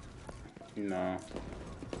 You know,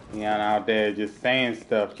 he ain't out there just saying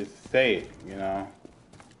stuff just to say it, you know.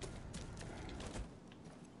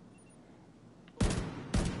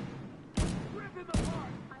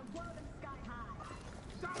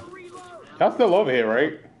 Y'all still over here,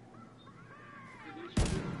 right?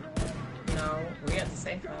 No, we at the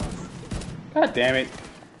safe house. God damn it.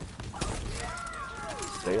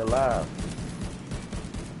 Stay alive.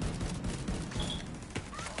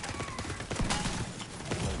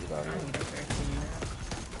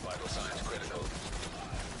 Vital signs critical.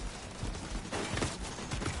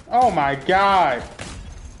 Oh my god.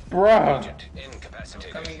 Bruh. Agent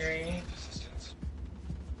incapacitated. Coming green.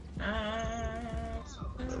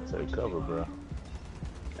 Take cover, bro.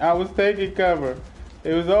 I was taking cover.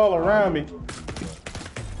 It was all around me.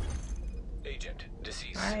 Agent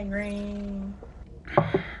deceased. Hi, green.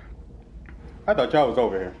 I thought y'all was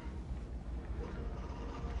over here.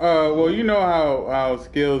 Well, you know how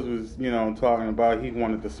Skills was, you know, talking about he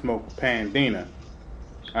wanted to smoke Pandina.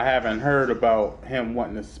 I haven't heard about him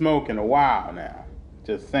wanting to smoke in a while now.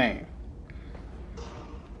 Just saying.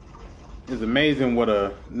 It's amazing what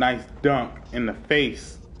a nice dunk in the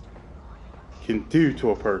face can do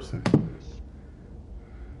to a person.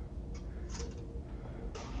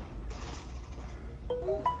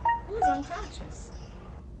 Who's unconscious?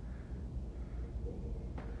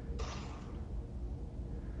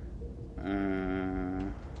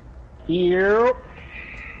 Here.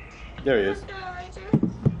 There he is.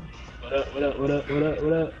 What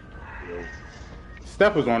up?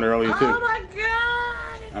 Steph was on earlier too. Oh my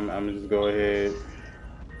god! I'm gonna just go ahead.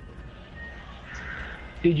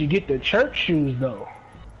 Did you get the church shoes though?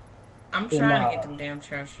 I'm trying to get them damn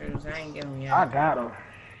church shoes. I ain't get them yet. I got them.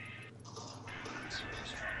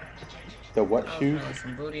 The what shoes?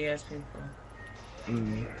 Some booty ass people.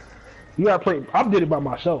 You gotta play. I did it by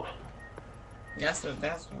myself. That's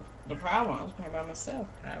the problem. I was playing by myself.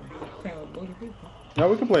 I was playing with booty people. No,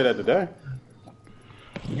 we can play that today.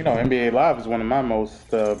 You know, NBA Live is one of my most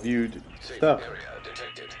viewed stuff.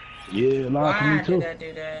 Yeah, live for me too. Why did I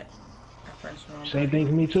do that? Same thing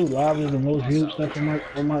for me too. Live is the most viewed stuff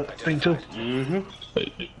on my thing too.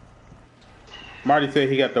 Marty said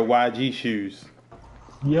he got the YG shoes.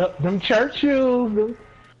 Yep, them church shoes.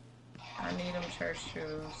 I need them church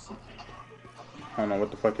shoes. I don't know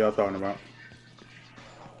what the fuck y'all talking about.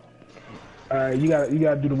 Alright, you gotta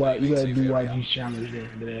do the YG challenge then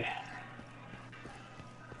today.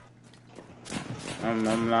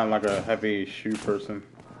 I'm not like a heavy shoe person.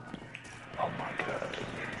 Oh my god.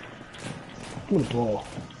 Give me the ball.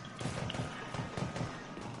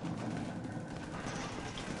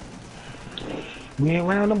 We in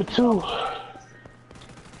round number 2.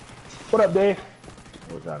 What up, Dave?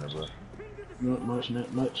 What's happening, bro? Not much,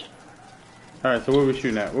 not much. Alright, so where we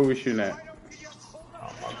shooting at? Where we shooting at?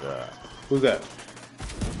 Oh my god. Who's that?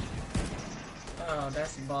 Oh,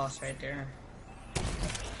 that's the boss right there.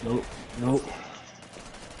 Nope.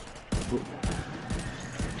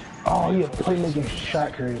 Oh, yeah, playmaking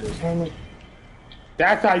shot creators, damn it.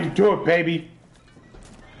 That's how you do it, baby.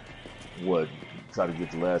 What? Try to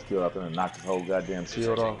get the last kill out there and knock his whole goddamn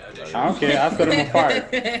shield off? I don't care. I set him on fire.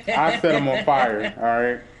 I set him on fire.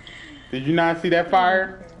 Alright. Did you not see that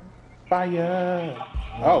fire? Fire.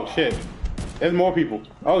 Oh, shit. There's more people.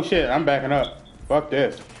 Oh, shit. I'm backing up. Fuck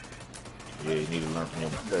this. Yeah, you need to learn from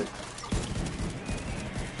your mistakes.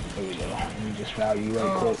 There we go. Let me just foul you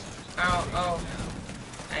right quick. Oh.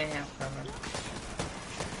 I have cover.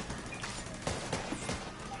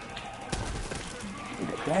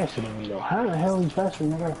 He's faster than me though. How the hell he's faster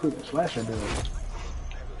than I got a freaking slasher doing?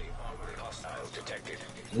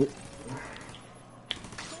 Yep.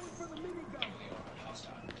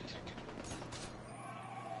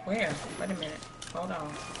 Where? Wait a minute. Hold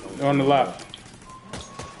on. On the left.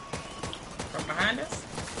 From behind us?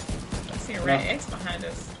 I see a red X behind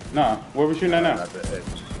us. Nah, where we shooting at now? Not the X.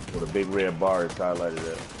 With a big red bar is highlighted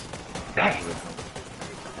there.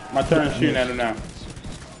 My turn shooting at him now.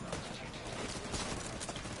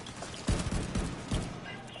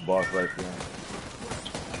 Boss right there.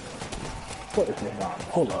 What is this now?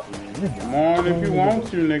 Hold up, man. Come on if you want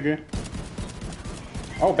to, nigga.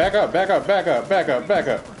 Oh, back up.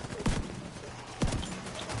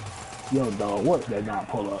 Yo, dog, what's that not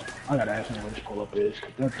pull up? I gotta ask him what this pull up is,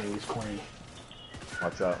 cause that thing is clean.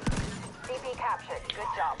 Watch out. CP captured. Good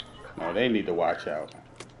job. No, they need to watch out.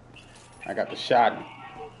 I got the shot.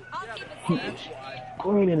 He is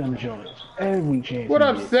cleaning them joints every chance. What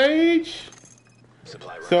up, Sage?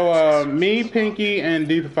 So, me, Pinky, and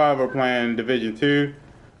D5 are playing Division 2.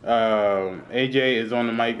 AJ is on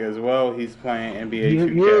the mic as well. He's playing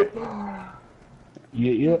NBA 2K.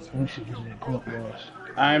 Yeah. Let me see what that pull up was.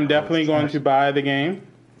 I'm definitely going to buy the game.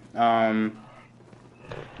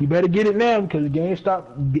 You better get it now because the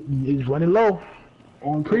GameStop is running low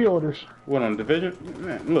on pre-orders. What, on Division?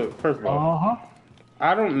 Man, look, first of all,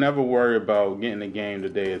 I don't never worry about getting the game the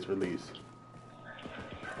day it's released.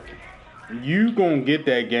 You gonna get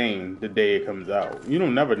that game the day it comes out. You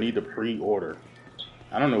don't never need to pre-order.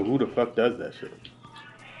 I don't know who the fuck does that shit.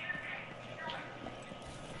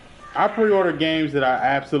 I pre-order games that I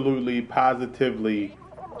absolutely, positively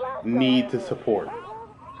need to support.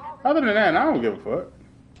 Other than that, I don't give a fuck.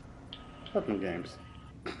 Fuck them games.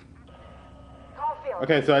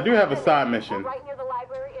 Okay, so I do have a side mission. Right near the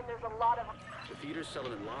library, and there's a lot of. Defeater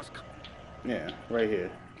Sullivan lost. Yeah, right here.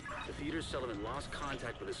 Defeater Sullivan lost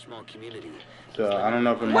contact with a small community. So I don't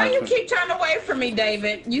know if it Why might. you keep turning away from me,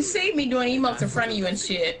 David? You see me doing emotes in front of you and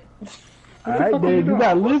shit. All right, Dave, you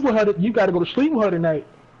gotta live with her. You gotta go to sleep with her tonight.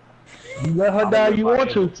 You let her die if you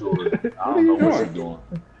want to. I don't know what you're doing.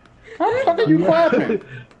 How the fuck are you clapping?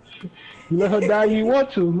 You let her die if you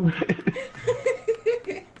want to.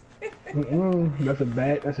 That's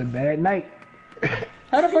a bad night.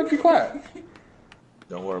 How the fuck you clap?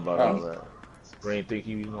 Don't worry about all that. Brain think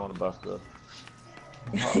you know about stuff.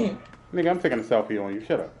 Nigga, I'm taking a selfie on you.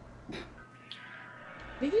 Shut up.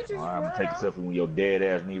 Did you just I'm gonna take a selfie when your dead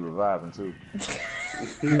ass need reviving too.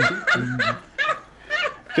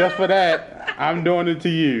 Just for that, I'm doing it to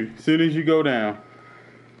you. As soon as you go down.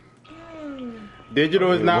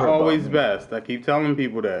 Digital is not always best. I keep telling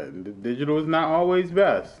people that. Digital is not always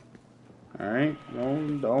best. Alright?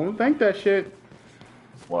 Don't think that shit.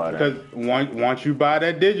 Why? Because once you buy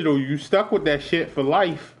that digital, you stuck with that shit for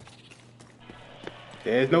life.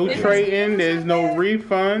 There's no trade-in, there's no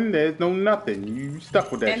refund, there's no nothing. You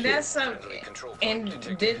stuck with that and shit. that's something.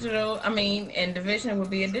 And digital, I mean, and Division would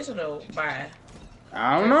be a digital buy.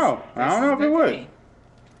 I don't know. I don't know if it would.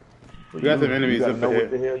 But you got some enemies you gotta up know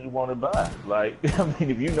ahead. what the hell you want to buy. Like, I mean,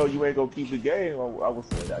 if you know you ain't gonna keep the game, I would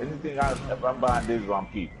say that. Anything if I'm buying digital, I'm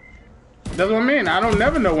keeping. That's what I mean. I don't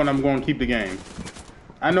never know when I'm going to keep the game.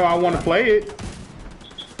 I know I want to play it.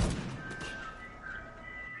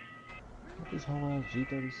 This whole ass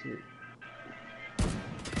G36.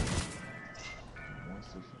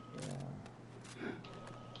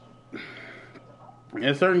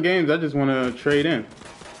 In certain games, I just want to trade in.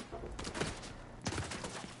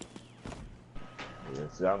 Yeah,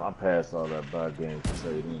 see, I'm past all that buy games to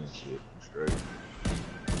trade in and shit. I'm straight.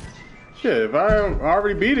 Shit, if I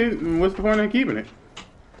already beat it, then what's the point of keeping it?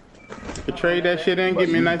 To trade that shit in, get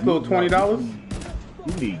me a nice little $20.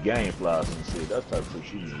 You need game flies and shit. That's the type of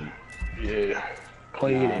shit you need. Yeah.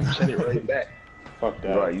 Play it and send it right back. Fuck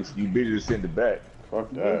that. Right, you busy to send it back.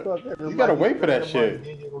 Fuck that. You gotta wait for that shit.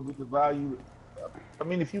 Then you're gonna get the value. I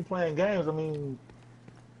mean, if you playing games, I mean,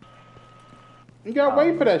 you gotta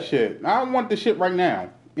wait for that shit. I want the shit right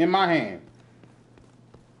now in my hand.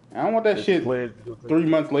 I don't want that shit 3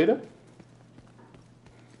 months later.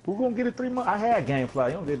 Who gonna get it 3 months? I had GameFly.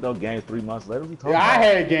 You don't get no games 3 months later. Yeah, I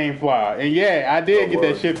had GameFly, and yeah, I did get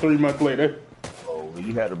that shit 3 months later. Oh,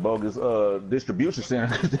 you had a bogus distribution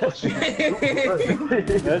center. that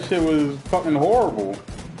shit was fucking horrible.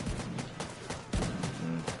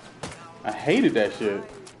 I hated that shit.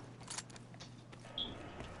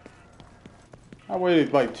 I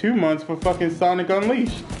waited like 2 months for fucking Sonic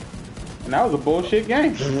Unleashed, and that was a bullshit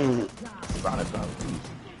game. Sonic Unleashed.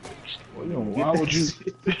 Why would you?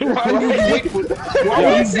 Why would you wait for?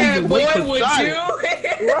 Why would you boy, would you?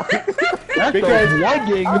 That's because one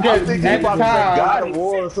game. Because at the time, God of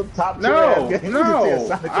War, some top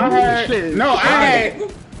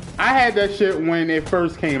I had that shit when it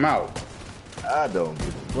first came out. I don't give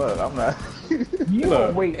a fuck. I'm not. You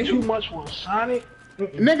don't wait 2 months for Sonic.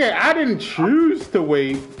 Nigga, I didn't choose to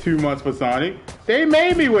wait 2 months for Sonic. They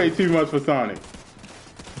made me wait 2 months for Sonic.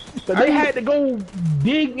 So they had to go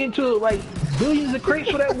dig into like billions of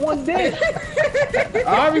crates for that one disc.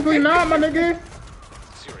 Obviously not, my nigga.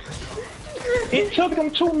 It took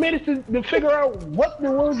them 2 minutes to figure out what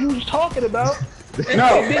the words you was talking about. No,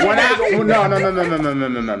 no.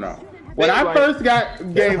 When I first got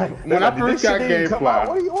GameFly, what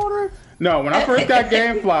are you ordering? No, when I first got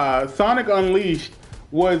GameFly, Sonic Unleashed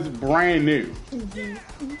was brand new.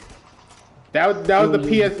 That was the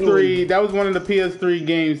PS3. That was one of the PS3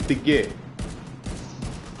 games to get.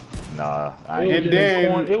 Nah,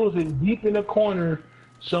 it was deep in the corner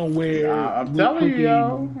somewhere. I'm telling you,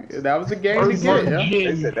 yo, that was the game to get. Yo.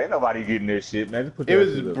 They said ain't nobody getting this shit, man. It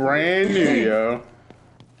was brand new, yo.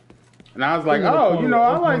 And I was like, oh, you know,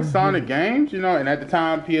 I like Sonic games, you know. And at the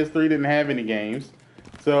time, PS3 didn't have any games,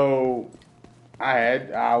 so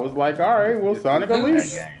I was like, all right, well, Sonic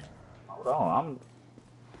Unleashed. Hold on,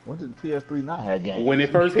 when did the PS3 not have games? When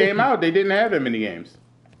it first came out, they didn't have that many games.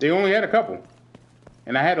 They only had a couple.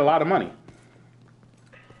 And I had a lot of money.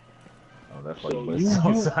 Oh, that's why you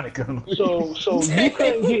Sonic Unleashed. So you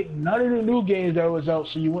couldn't get none of the new games that was out,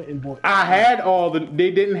 so you went and bought. I had they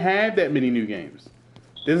didn't have that many new games.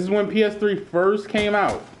 This is when PS3 first came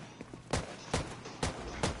out.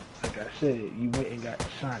 Like I said, you went and got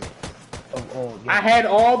Sonic of all games. I had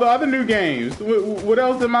all the other new games. What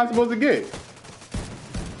else am I supposed to get?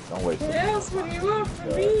 Don't wait. What else would you want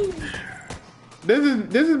from me?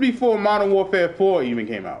 This is before Modern Warfare 4 even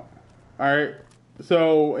came out. All right,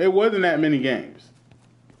 so it wasn't that many games.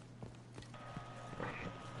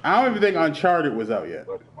 I don't even think Uncharted was out yet.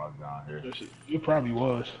 It probably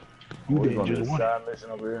was. You didn't just want side mission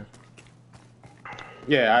over here.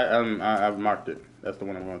 Yeah, I've marked it. That's the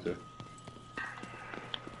one I'm going to.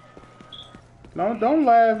 No, don't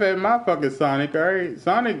laugh at my fucking Sonic, all right?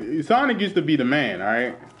 Sonic used to be the man, all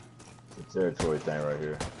right? It's a territory thing right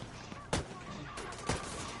here.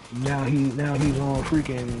 Now he's on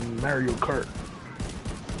freaking Mario Kart.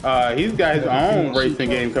 He's got his own racing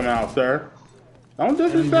game coming out, sir. Don't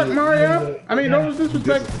disrespect Mario. I mean, don't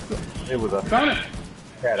disrespect. It was a Sonic.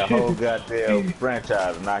 Had a whole goddamn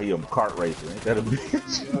franchise, and now he a kart racer. Ain't that a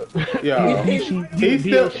bitch? Yeah, he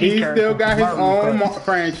still got his own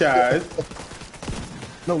franchise.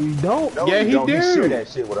 No, you don't. No, yeah, he do. He share that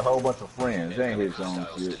shit with a whole bunch of friends. That ain't his own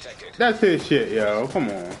shit. That's his shit, yo. Come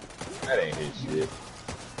on. That ain't his shit.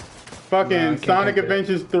 Fucking Sonic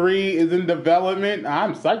Adventures 3 is in development.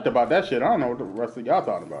 I'm psyched about that shit. I don't know what the rest of y'all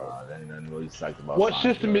talking about. That ain't nothing really psyched about. What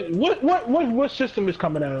system is what system is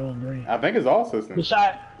coming out on Green? I think it's all systems.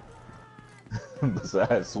 Besides,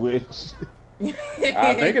 Besides Switch.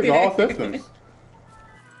 I think it's all systems.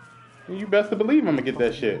 You best to believe I'm gonna get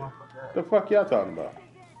that shit. The fuck y'all talking about?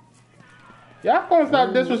 Y'all gonna stop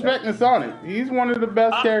disrespecting Sonic. He's one of the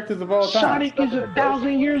best characters of all time. Sonic is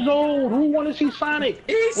 1,000 years old. Who want to see Sonic?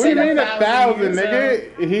 What do you mean 1,000,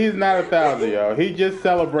 nigga? He's not 1,000, yo. He just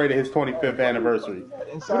celebrated his 25th anniversary.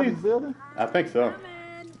 Inside the building? I think so.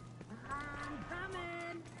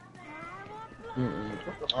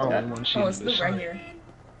 I don't want to see it's Luke right here.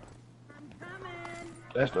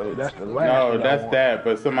 That's the last. No, that's that,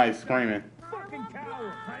 but somebody's screaming.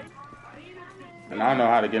 And I don't know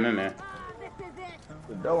how to get in there.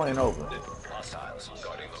 The door ain't open.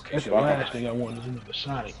 That's the last thing I want is another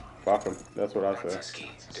Sonic. Fuck him. That's what I said.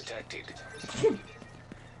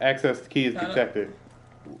 Access keys detected.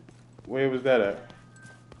 Where was that at?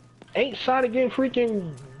 Ain't Sonic in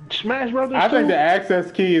freaking Smash Brothers? I think the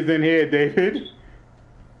access key is in here, David.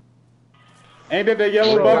 Ain't that the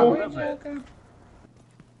yellow bubble?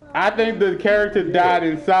 I think the character died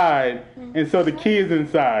inside, and so the key is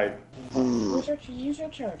inside. Use your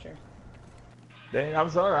charger. Dang, I'm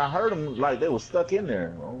sorry. I heard them like they were stuck in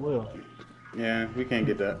there. Oh well. Yeah, we can't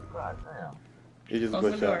get that. God damn. It just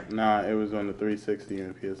glitched out. Nah, it was on the 360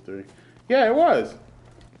 and PS3. Yeah, it was.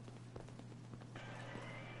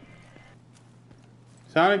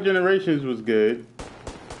 Sonic Generations was good.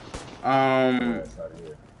 I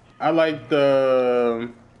liked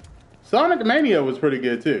the Sonic Mania was pretty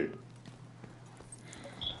good too.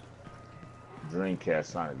 Dreamcast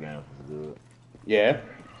Sonic games was good. Yeah.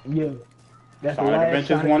 Yeah. That's Sonic the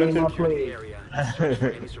last Adventures Sonic 1 and game 2? I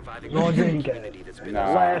played. No Dreamcast. The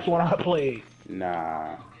last one I played.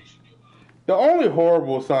 Nah. The only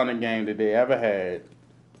horrible Sonic game that they ever had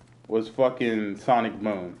was fucking Sonic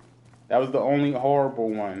Boom. That was the only horrible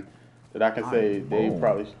one that I can say they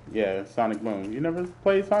probably... Yeah, Sonic Boom. You never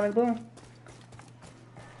played Sonic Boom?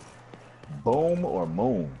 Boom or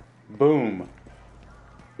Moon? Boom.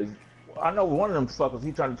 I know one of them fuckers,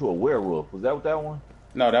 he turned into a werewolf. Was that one?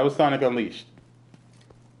 No, that was Sonic Unleashed.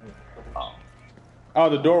 Oh,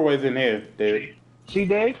 the doorway's in here, David. See,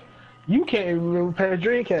 Dave? You can't even repair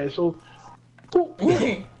Dreamcast, so...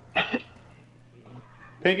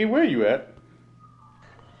 Pinky, where you at?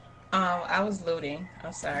 I was looting.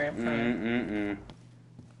 I'm sorry. I'm trying.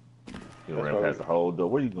 You ran past the whole door.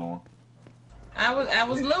 Where you going? I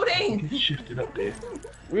was looting. Shifted up there.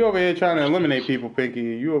 We over here trying to eliminate people, Pinky.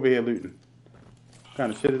 You over here looting. What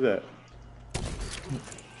kind of shit is that?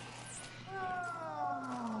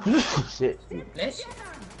 Shit. Bless you.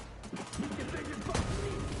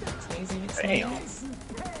 Damn.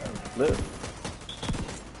 Look.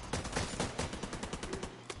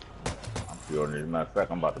 I'm pre-ordering. As a matter of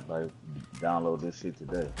fact, I'm about to download this shit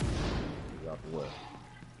today. Out the way.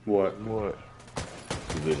 What?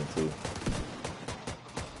 Division 2.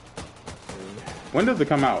 When does it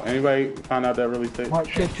come out? Anybody find out that release date? March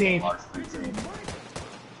 15th. March 15th.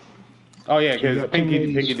 Oh yeah, because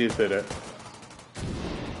Pinky did say that.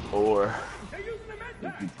 Or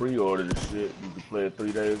if you pre-order the shit, you can play it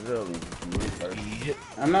 3 days early.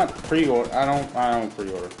 I'm not pre-order. I don't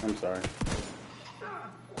pre-order. I'm sorry.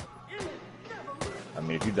 I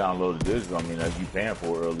mean, if you download the digital, I mean, you paying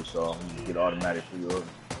for it early, so you get automatic pre-order.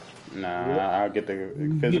 Nah, I'll get the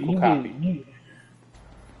physical copy.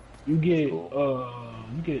 You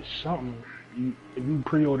get something. If you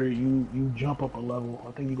pre-order, you jump up a level.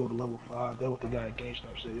 I think you go to level 5. That's what the guy at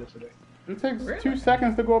GameStop said yesterday. It takes 2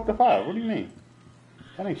 seconds to go up to 5. What do you mean?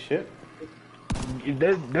 That ain't shit.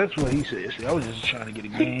 That's what he said. See, I was just trying to get a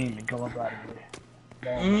game and come up out of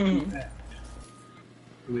there.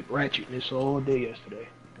 With ratchetness all day yesterday.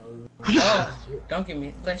 Oh, don't give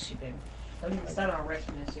me, bless you, baby. Don't get me started on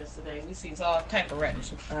ratchetness yesterday. We see all type of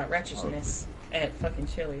ratchetness at fucking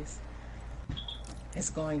Chili's.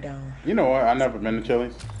 It's going down. You know what? I've never been to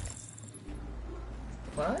Chili's.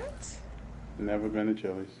 What? Never been to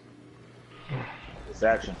Chili's. It's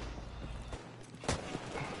action.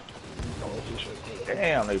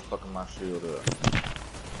 Damn, they fucking my shield up.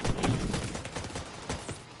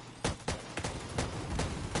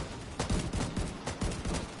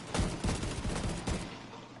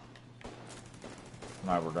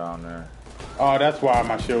 Sniper down there. Oh, that's why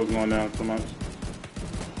my shield's going down so much.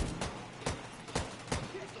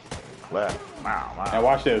 Left. Wow. Now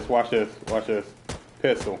watch this.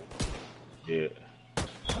 Pistol. Yeah.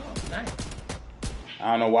 Oh, nice.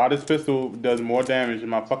 I don't know why this pistol does more damage than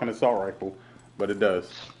my fucking assault rifle, but it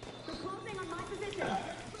does.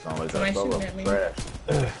 Sound like that solo trash.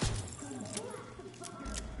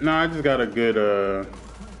 No, I just got a good,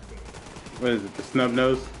 what is it, the snub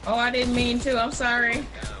nose? Oh, I didn't mean to. I'm sorry.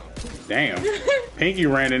 Damn. Pinky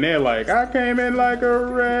ran in there like, I came in like a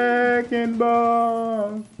wrecking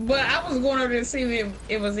ball. But I was going over there to see if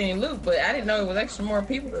it was any loot, but I didn't know it was actually more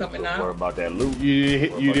people coming out. Worry about that loot.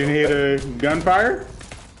 You didn't hear the gunfire?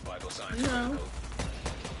 No.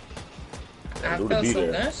 I felt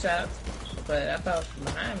some gunshots, but I thought it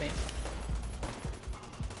was behind me.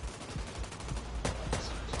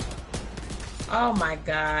 Oh my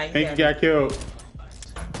god. Pinky got killed.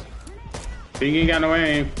 Pinky ain't got no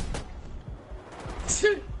aim.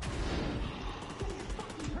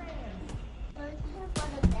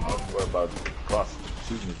 What about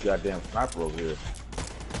shooting this goddamn sniper over here?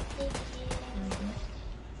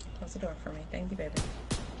 Close the door for me. Thank you, baby.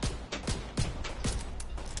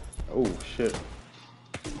 Oh, shit.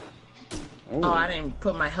 Oh, I didn't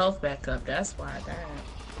put my health back up. That's why I died.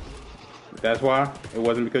 That's why? It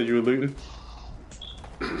wasn't because you were looting?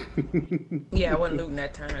 Yeah, I wasn't looting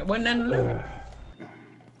that time. It wasn't nothing to loot.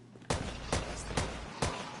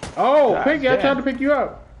 Oh, Pinky, I tried to pick you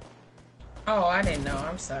up. Oh, I didn't know.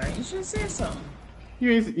 I'm sorry. You should have said something.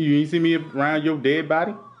 You ain't see me around your dead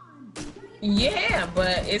body? Yeah,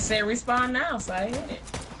 but it said respawn now, so I hit it.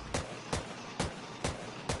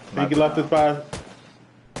 Pinky left us by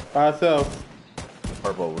ourselves.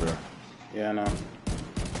 Purple over there. Yeah, I know.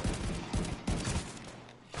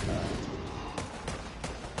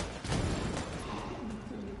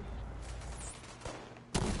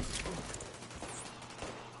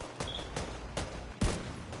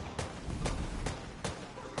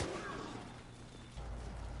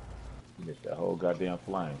 Missed that whole goddamn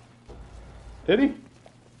flame. Did he?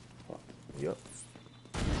 Yep.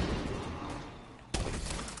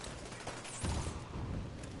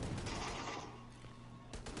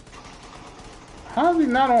 How is he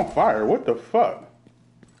not on fire? What the fuck?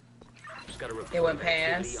 It went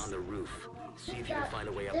past. On the roof. See if you can find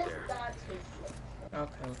a way up there.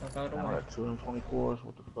 Okay, we'll go to one. 224s?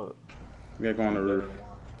 What the fuck? We gotta go on the roof.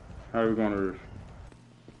 How do we go on the roof?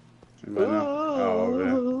 Anybody know? Oh, over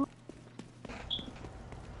there.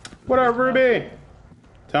 What up, Ruby?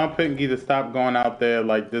 Tell Pinky to stop going out there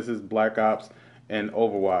like this is Black Ops and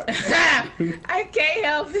Overwatch. I can't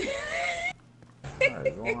help it.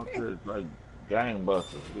 Right, going up there like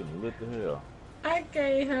gangbusters, getting lit to hell. I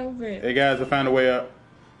can't help it. Hey guys, I found a way up.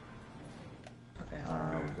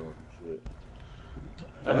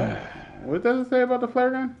 Okay, What does it say about the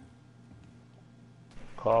flare gun?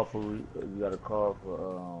 Call for you got to call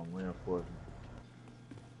for reinforcement.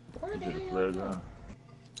 Where the hell? Flare gun.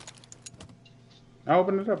 I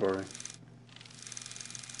opened it up already.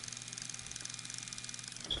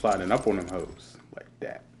 Sliding up on them hoes like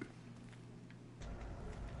that.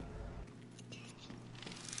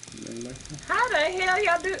 How the hell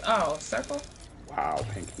y'all do? Oh, circle. Wow,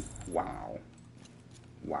 Pinky. Wow.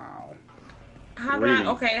 Wow. How do I?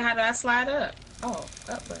 Okay, how do I slide up? Oh,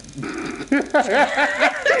 up button.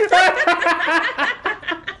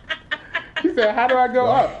 He said, "How do I go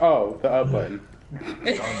up?" Oh, the up button.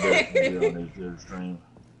 It's a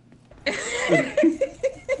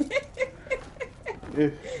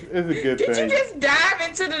good Did thing. you just dive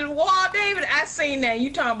into the wall, David? I seen that.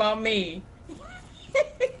 You talking about me?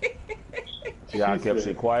 See how I kept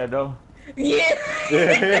shit quiet though? Yeah.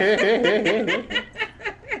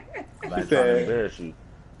 Like trying to embarrass you.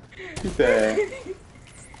 He said,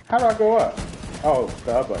 "How do I go up?" Oh,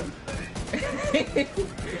 the up button.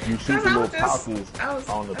 If you shoot the little pouches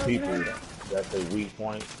on the people, that's a weak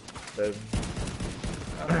point, baby.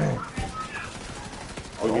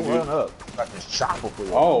 Oh, don't run up. Got this chopper for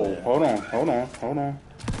you. Oh, hold on.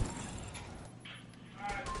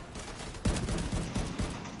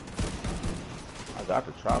 I got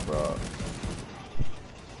the chopper up.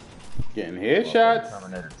 Getting headshots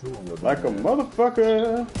like a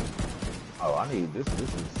motherfucker. Oh, I need this.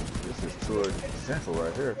 This is turret central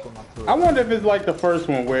right here. I wonder if it's like the first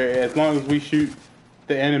one where as long as we shoot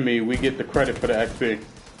the enemy, we get the credit for the XP.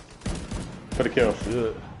 For the kill.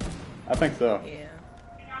 Should. I think so. Yeah.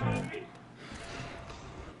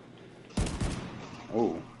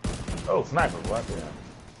 Oh, sniper right there.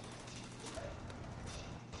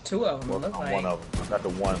 Two of them. Look like. One of them. I got the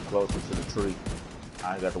one closer to the tree.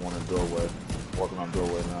 I ain't got the one in the doorway. Working on the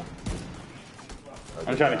doorway now.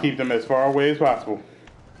 I'm trying to keep them as far away as possible.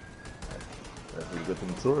 Let's get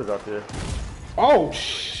them turrets out there. Oh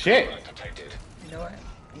shit! You know what?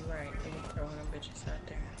 You're right. They can throw them bitches out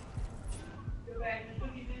there.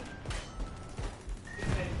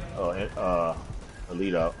 Oh, and, a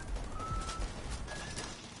lead out.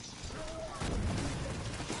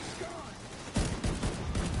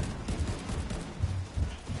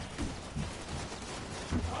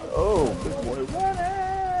 Oh, big boy,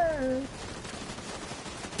 running!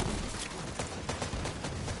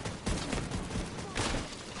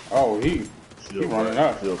 he running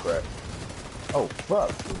up. Shield crack. Oh, fuck.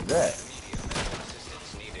 What's that?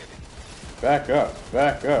 Back up.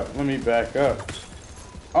 Back up. Let me back up.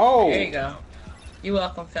 Oh! There you go. You're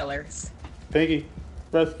welcome, fellers. Pinky,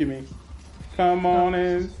 rescue me. Come on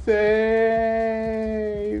and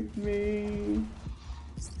save me.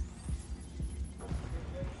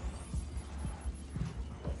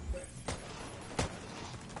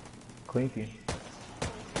 Clinky.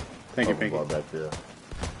 Thank you, Pinky. Back there.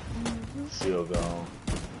 Shield gone.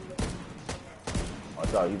 I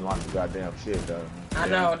thought you launched the goddamn shit, though. I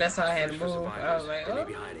know, that's why I had to move. I was like, oh.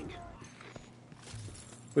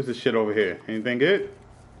 What's this shit over here? Anything good?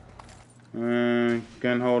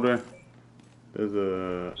 Gun holder. There's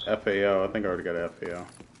a FAL. I think I already got an FAL.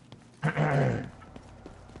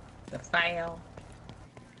 The file.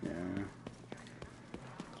 Yeah.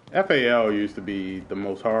 FAL used to be the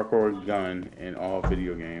most hardcore gun in all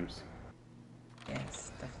video games.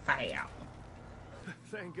 Yes, the file.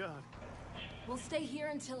 Thank God. We'll stay here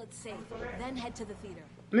until it's safe, then head to the theater.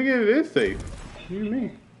 Nigga, it is safe. What do you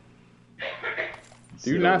mean?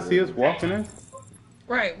 Do you not see us walking in?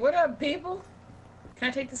 Right, what up, people? Can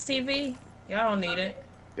I take this TV? Y'all don't need it.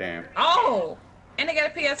 Damn. Oh! And they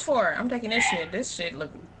got a PS4. I'm taking this shit. This shit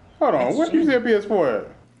look... Hold on, what you say PS4 at?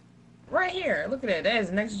 Right here. Look at that. That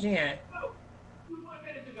is next gen.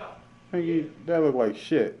 Nigga, that look like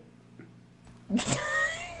shit.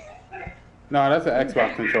 No, that's an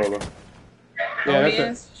Xbox controller. Yeah,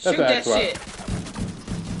 that's Shoot an that Xbox. shit.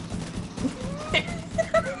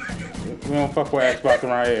 We don't fuck with Xbox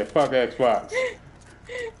around here. Fuck Xbox.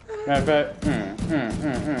 Matter of fact,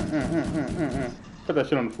 put that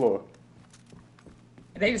shit on the floor.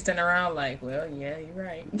 They just stand around like, well, yeah, you're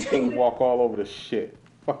right. Walk all over the shit.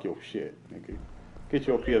 Fuck your shit, nigga. Get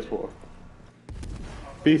your PS4.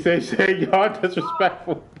 B-Say say y'all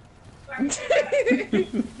disrespectful.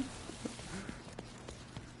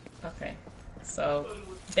 Okay. So,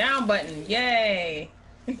 down button. Yay.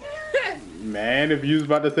 Man, if you was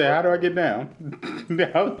about to say, how do I get down?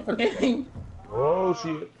 Oh,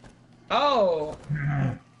 shit. Oh.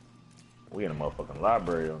 We in a motherfucking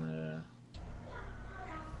library on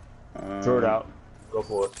there. Throw it out. Go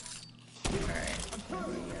for it. Alright.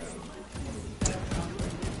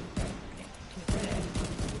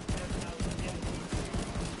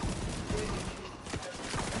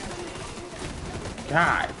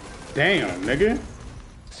 God damn, nigga.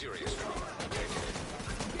 Serious trauma.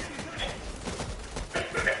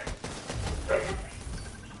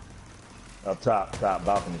 Up top,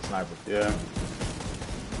 balcony sniper. Yeah.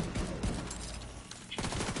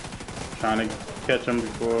 Trying to catch him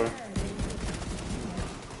before.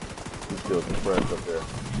 He's still compressed up there.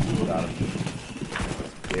 Got him.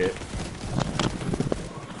 Yeah.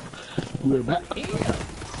 We're back.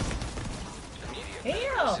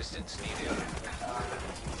 Hell. Assistance needed.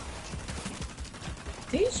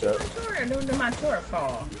 Did you shoot my turret or did my turret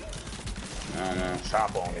fall? I don't know.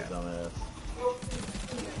 Chop on his dumb ass.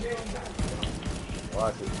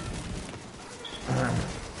 Watch it.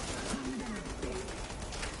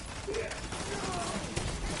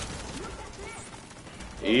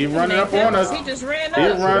 He running up on us. He just ran He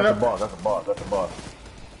up. running up. That's a boss. That's a boss.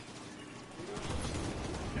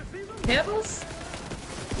 Pebbles?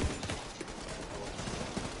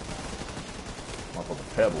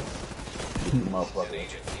 Motherfucking pebbles. Motherfucker.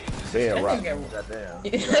 Bed rock. Goddamn.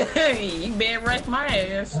 You bed right my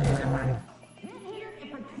ass.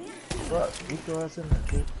 Fuck. Get your ass in there,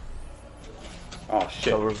 kid. Oh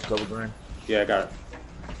shit. Cover green. Yeah, I got it.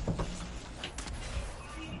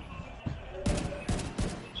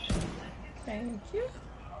 Thank you.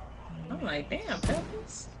 I'm like, damn,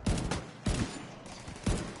 Pebbles.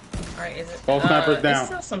 Alright, is it? Both snipers down. Is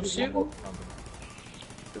there some shooting?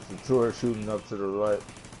 It's a turret shooting up to the right.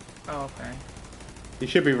 Oh, okay. He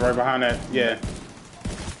should be right behind that. Yeah.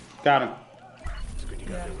 Got him.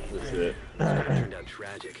 That's it. Turned out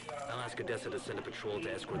tragic. I'll ask Odessa to send a patrol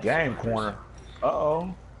to escort the Game survivors. corner.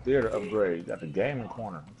 Uh-oh. Theater upgrade. Got the gaming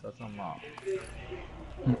corner. That's something off.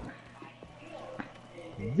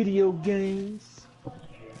 Video games.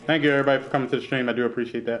 Thank you everybody for coming to the stream. I do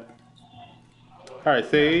appreciate that. Alright,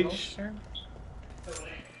 Sage. Sure.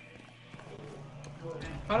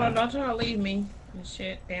 Hold on, don't try to leave me. And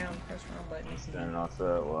shit down. Press wrong button. Standing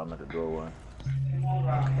outside while I'm at the doorway.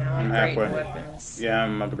 I'm halfway. Weapons. Yeah,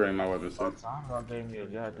 I'm upgrading my weapons. So. Time gave me a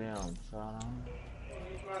goddamn sign.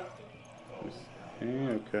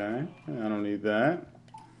 Okay. I don't need that.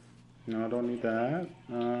 No, I don't need that.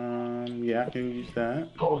 Yeah, I can use that.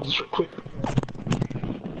 Oh, just real quick.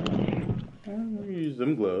 We'll use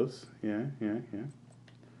them gloves. Yeah.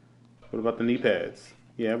 What about the knee pads?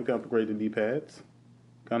 Yeah, we can upgrade the knee pads.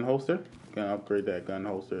 gun holster. Gonna upgrade that gun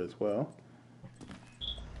holster as well.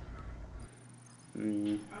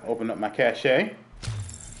 Open up my cache.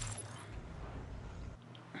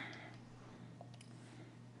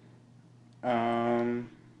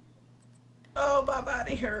 Oh, my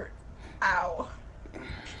body hurt. Ow.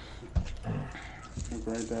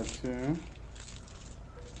 Upgrade that too.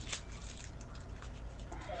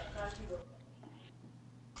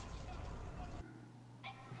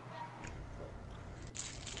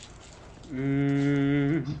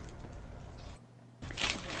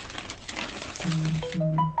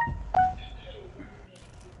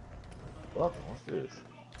 Fuck, what's this?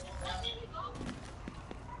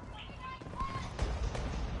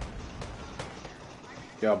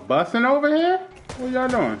 Y'all busting over here? What y'all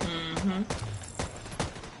doing?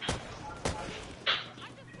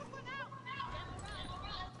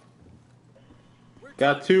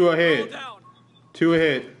 Got 2 ahead. 2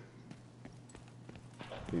 ahead.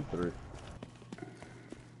 3.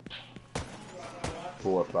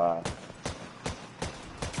 4, 5.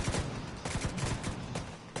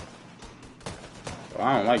 Oh,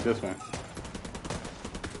 I don't like this one.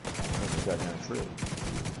 That's a goddamn tree.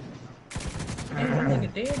 That nigga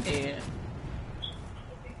dead.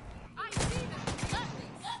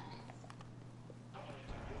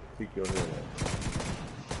 Peek your head out.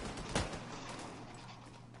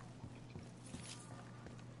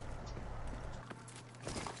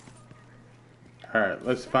 Alright,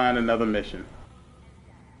 let's find another mission.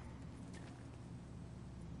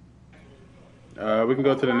 We can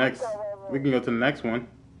go to the next. We can go to the next one.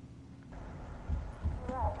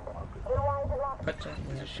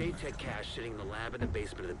 There's a Shade Tech cache sitting in the lab in the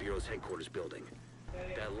basement of the Bureau's headquarters building.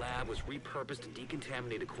 That lab was repurposed to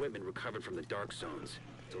decontaminate equipment recovered from the dark zones.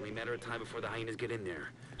 It's only a matter of time before the hyenas get in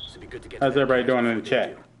there. So it'd be good to get. How's everybody doing in the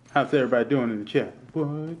chat? How's everybody doing in the chat?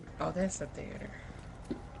 What? Oh, that's a theater.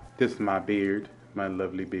 This is my beard. My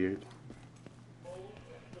lovely beard.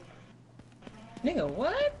 Nigga,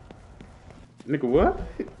 what? Nigga, what?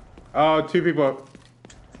 Oh, 2 people up.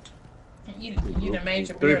 You done made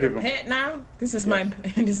your beard a pet now? This is my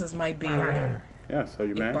this is my beard. Yeah, so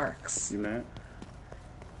you mad? It barks. You mad?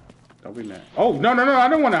 Don't be mad. Oh, no, I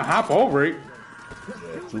don't want to hop over it.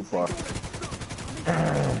 Yeah, too far.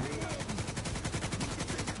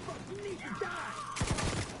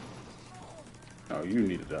 Oh, you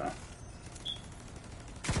need to die.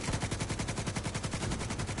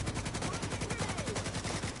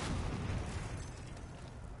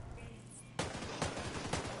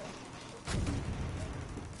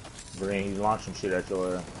 Green, he's launching shit at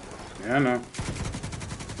your ass. Yeah, I know.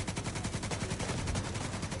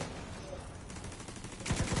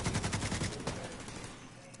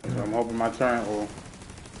 So I'm hoping my turn will.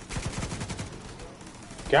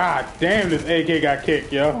 God damn, this AK got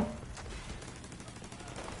kicked, yo.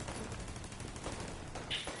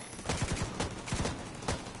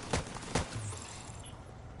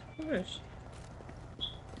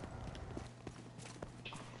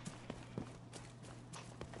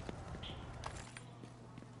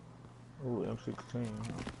 Ooh, M16.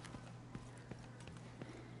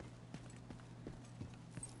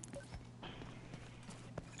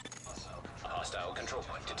 Hostile control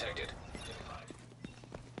point detected.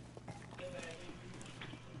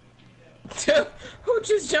 Who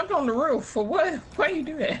just jumped on the roof? For what? Why you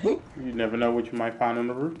do that? You never know what you might find on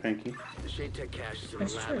the roof, Pinky. The Shade Tech cache is in the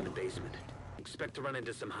lab in the basement. Expect to run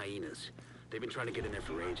into some hyenas. They've been trying to get in there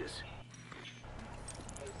for ages.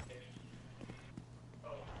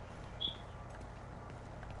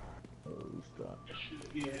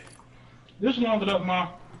 Yeah. Just warmed it up, Ma.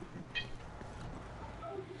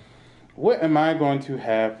 What am I going to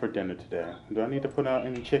have for dinner today? Do I need to put out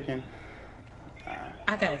any chicken?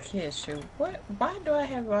 I got a kid shoot. What? Why do I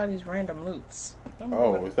have all these random loots?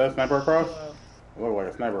 Oh, is that sniper cross? Look like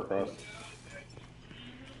a sniper cross.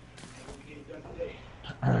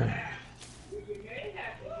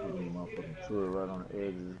 Motherfucking tour right on the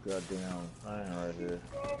edge of this goddamn thing right here.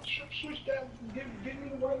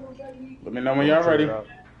 Let me know when y'all ready.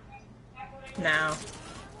 Now.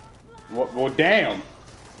 Well, damn.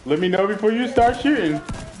 Let me know before you start shooting.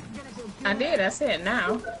 I did. I said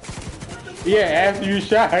now. Yeah, after you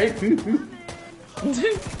shot. We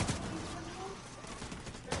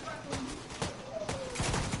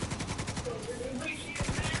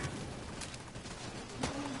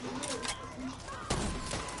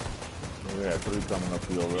had 3 coming up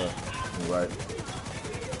to your left. Right.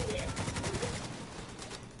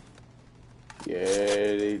 Yeah,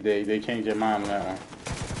 they changed their mind on that one.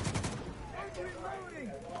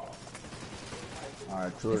 All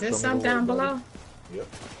right, is there some down below? Yep.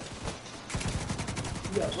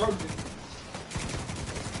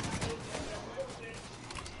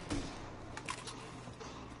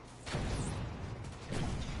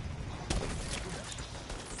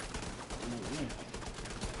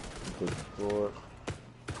 for it.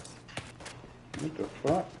 What the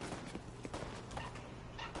fuck?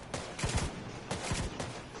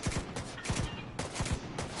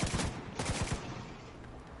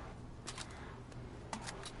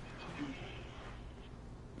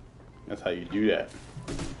 That's how you do that.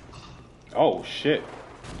 Oh shit.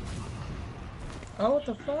 Oh, what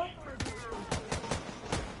the fuck?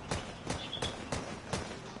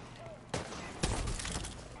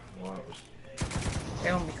 They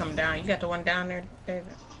don't be coming down. You got the one down there, David?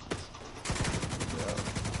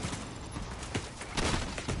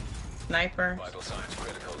 Sniper. Vital signs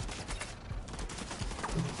critical.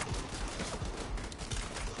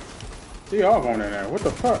 They all going in there. What the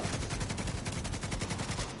fuck?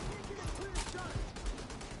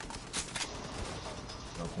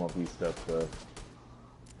 Don't come up these steps, guys.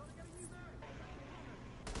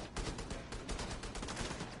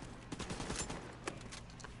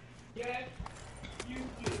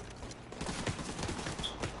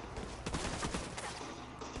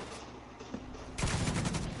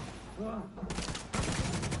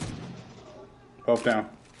 Both down.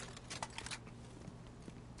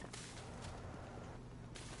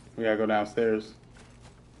 We gotta go downstairs.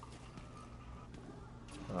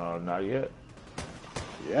 Not yet.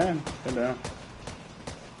 Yeah, come down.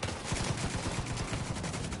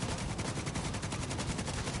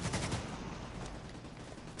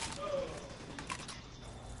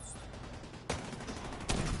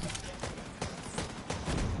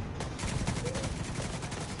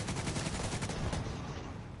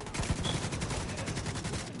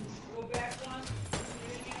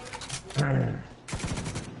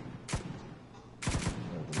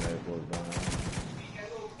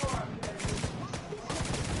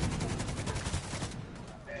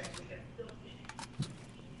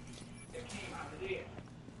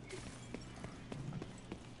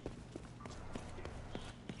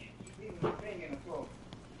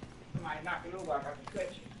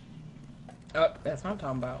 Oh, that's what I'm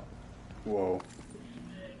talking about. Whoa.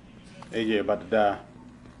 AJ about to die.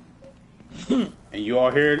 And you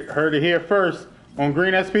all heard it here first on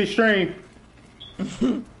Green SP stream.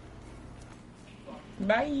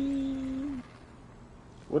 Bye.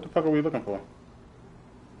 What the fuck are we looking for?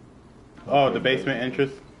 Oh, the basement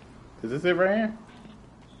entrance. Is this it right here?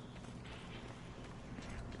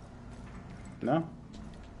 No?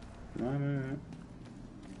 No.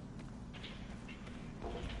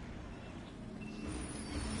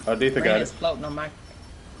 Oh, they think Green is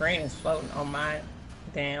floating on my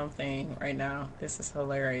damn thing right now. This is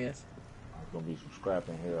hilarious. There's gonna be some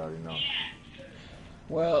scrapping here, I already know.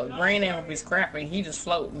 Well, Green ain't gonna be scrapping. He just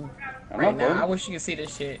floating right now. I wish you could see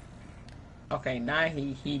this shit. Okay, now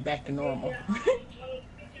he back to normal.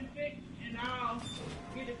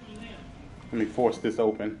 Let me force this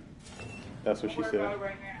open. That's what she said.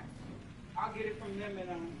 I'll get it from them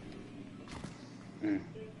and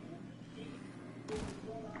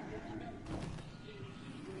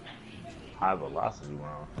High velocity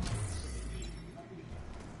round.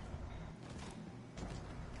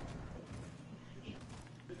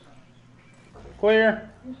 Clear.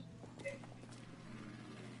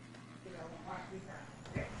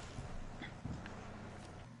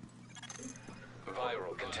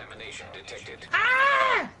 Viral contamination detected.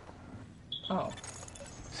 Ah! Oh.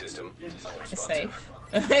 System It's safe.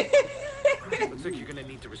 Looks like you're gonna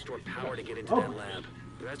need to restore power to get into that lab.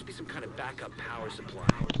 There has to be some kind of backup power supply.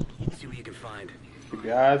 See what you can find. Keep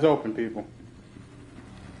your eyes open, people.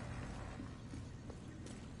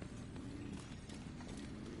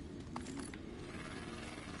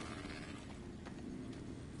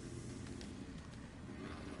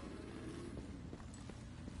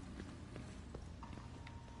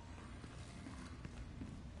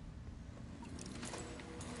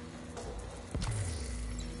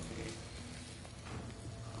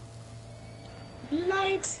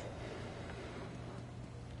 Lights.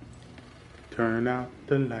 Turn out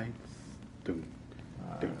the lights. Doom,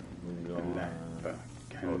 doom, the light a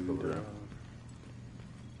candle.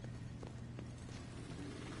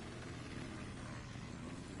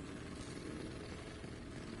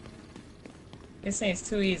 This seems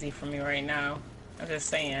too easy for me right now. I'm just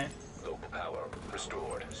saying. Local power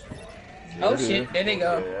restored. Oh shit, there they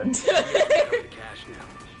go.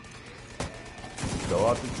 Go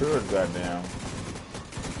out the church, goddamn.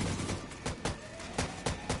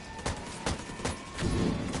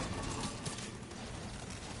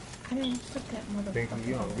 I didn't put that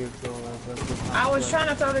motherfucker. I was trying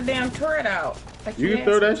to throw the damn turret out. Like You can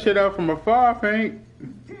throw that shit out from afar, Fink.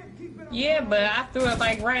 Yeah, but I threw it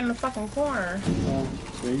like right in the fucking corner. Then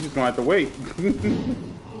you just gonna have to wait.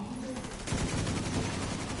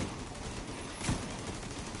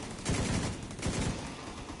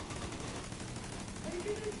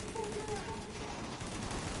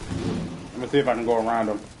 see if I can go around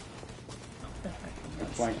them.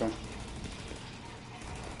 Flank them.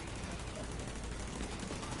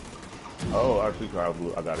 Oh, RC car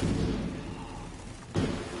blue. I got it.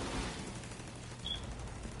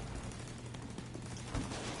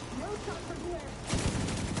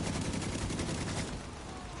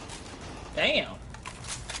 Damn.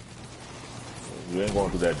 You ain't going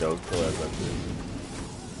through that though. So that's like this.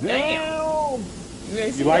 Damn.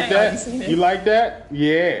 You like that? You like that?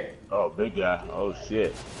 Yeah. Oh, big guy. Oh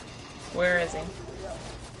shit. Where is he?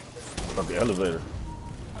 From the elevator.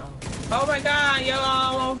 Oh my god, yo,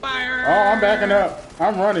 I'm on fire. Oh, I'm backing up.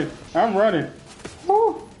 I'm running. I'm running.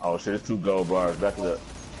 Woo. Oh shit, it's 2 gold bars. Back it up.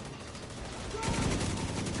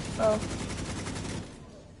 Oh.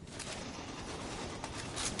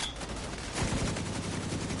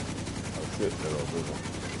 Oh shit, get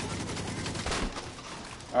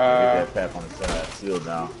Uh, that tap on the side. Shield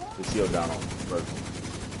down. The shield down on the first one.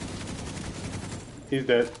 He's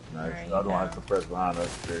dead. Nice. Right, The other one has to press behind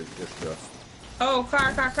us. There's this stuff. Oh,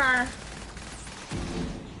 car.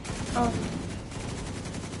 Oh.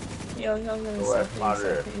 Yo, Go ahead, come out of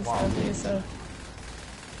there. Come on.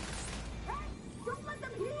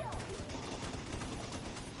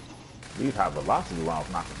 These high velocity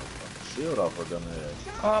rounds knocking the fucking shield off of them there.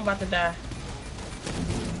 Oh, I'm about to die.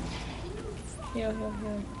 Yo,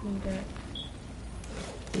 need that.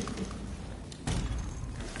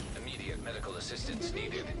 Immediate medical assistance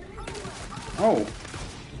needed. Oh.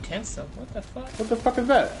 Utensil? What the fuck? What the fuck is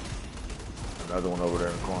that? Another one over there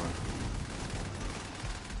in the corner.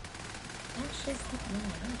 Oh shit, keep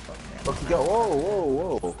moving. I'm fucking Fuck you go.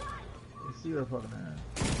 Whoa. You see that fucking ass.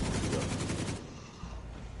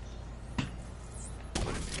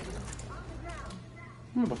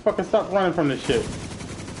 Motherfucker, stop running from this shit.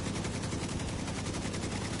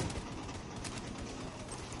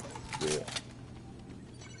 Yeah.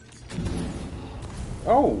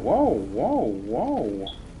 Oh, whoa.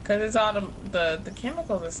 Cause it's all the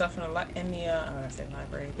chemicals and stuff in the I said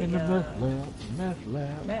library. In the meth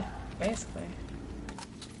lab. Meth, basically.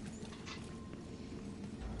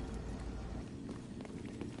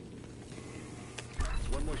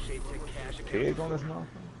 One more shade tech cash. Pigs on this motherfucker?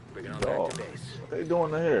 Bring it on back to base. What they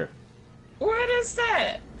doing in here? What is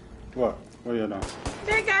that? What? What are you doing?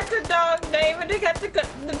 They got the dog, David. They got the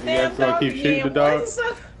damn guys gonna dog keep again. shooting the dog? What is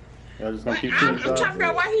up? Y'all just gonna keep shooting the I'm trying to dog? figure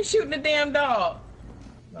out why he's shooting the damn dog.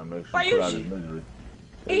 Now make Why sure you you put out his misery.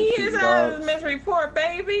 He is shooting out of dogs. his misery, poor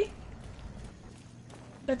baby.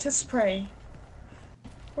 Let us pray.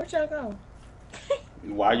 Where'd y'all go?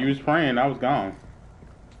 While you was praying, I was gone.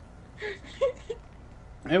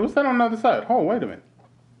 Hey, what's that on the other side? Oh, wait a minute.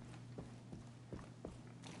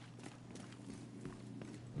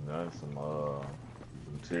 Got some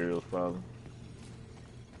materials probably.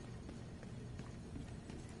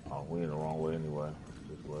 Oh, we in the wrong way anyway.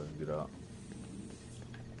 This way, get out.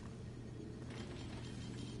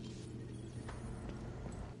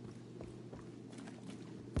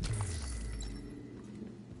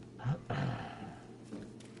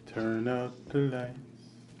 Turn out the lights.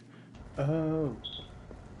 Oh.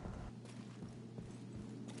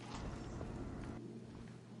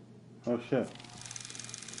 Oh shit.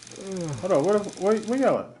 Hold on, where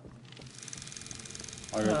y'all at?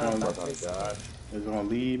 Oh, they're gonna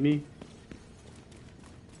leave me?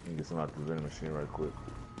 Let me get some out the vending machine right quick.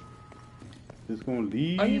 Just gonna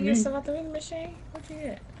leave Oh, you me? get some out the vending machine? What'd you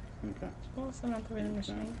get? Okay. Oh, some out the vending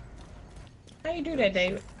machine. How you do that,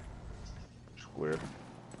 David? Square.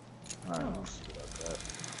 Alright, Oh. let's see about that.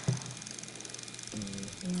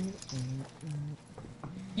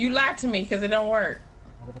 You lied to me because it don't work.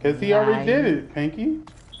 Because he already did it, Pinky.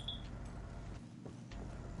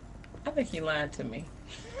 I think he lied to me.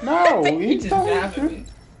 No, he he just told lied to you. me.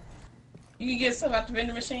 You can get some out the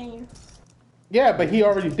vending machine? Yeah, but he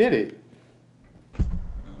already did it.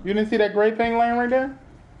 You didn't see that gray thing laying right there?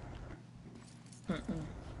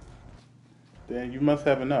 Then you must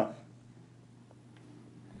have enough.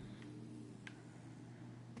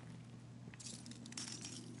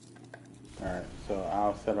 Alright, so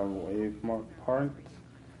I'll set a wave mark part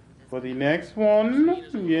for the next one.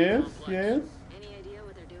 Yes. Any idea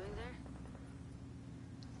what they're doing there?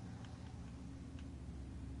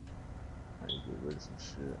 I need to get rid of some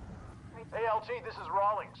shit. Hey, LT, this is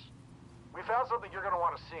Rawlings. We found something you're going to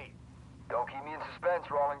want to see. Don't keep me in suspense,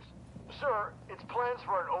 Rawlings. Sir, it's plans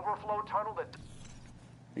for an overflow tunnel that...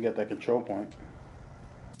 You got that control point.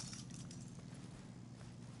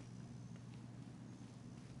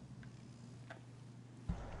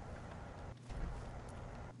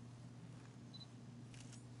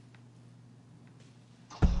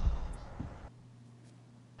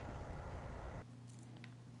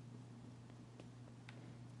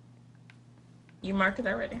 You marked it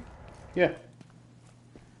already? Yeah.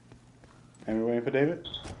 And we're waiting for David?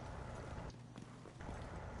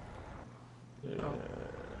 Yeah.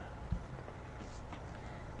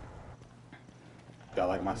 Got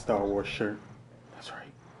like my Star Wars shirt. That's right.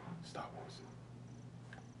 Star Wars.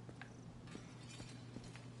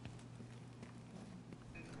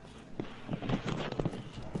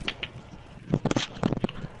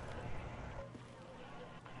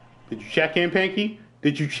 Did you check in, Pinky?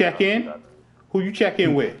 Did you check in? Who you check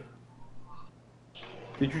in with?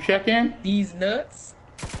 Did you check in? These nuts?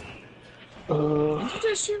 Did you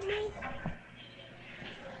just shoot me?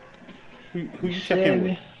 Who you check in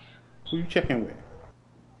with? Who you checking with?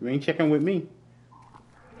 You ain't checking with me.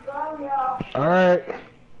 Alright.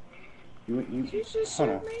 You hold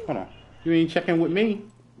on. You ain't checking with me.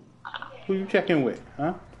 Who you checking with?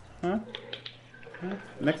 Huh?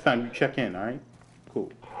 Next time you check in, alright? Cool.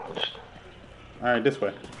 Alright, this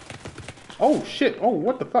way. Oh shit. Oh,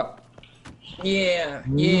 what the fuck? Yeah,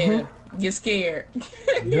 yeah. Get scared.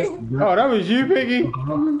 Oh, that was you, Piggy? Get the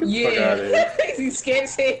fuck out of here. He's scared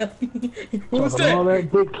as hell. Who's talking all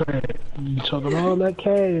that dick cash. You talking all that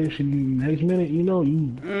cash, and next minute, you know,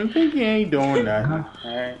 you. Pinky ain't doing nothing.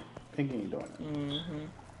 Alright? Pinky ain't doing nothing.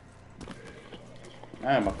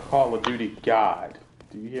 I am a Call of Duty god.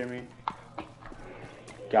 Do you hear me?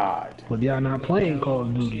 God. But y'all not playing Call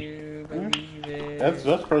of Duty.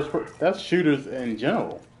 That's shooters in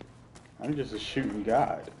general. I'm just a shooting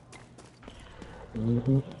god.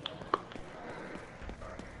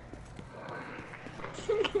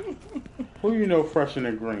 Who you know fresh in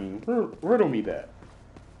the green? Riddle me that.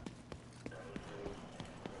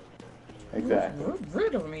 Exactly.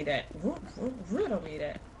 Riddle me that. Riddle me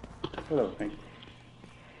that. What up, Pink?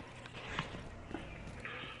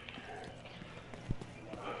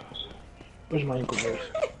 Where's my ankle brace?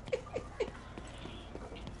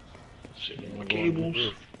 My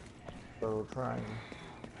cables.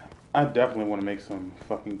 I definitely want to make some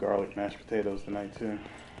fucking garlic mashed potatoes tonight too.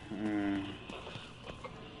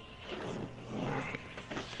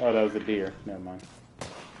 Oh, that was a deer. Never mind.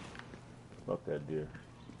 Fuck that deer.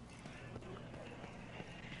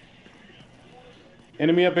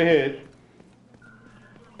 Enemy up ahead.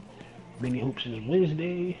 Mini Hoops is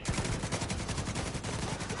Wednesday.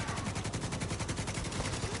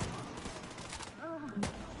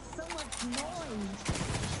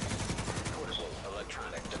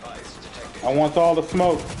 I want all the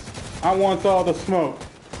smoke. I want all the smoke.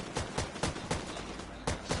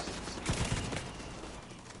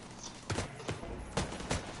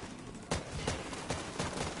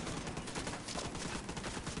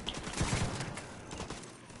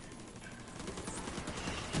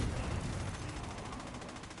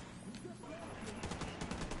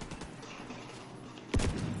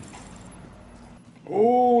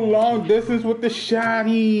 Oh, long distance with the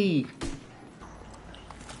shotty.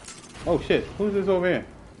 Oh shit, who's this over here?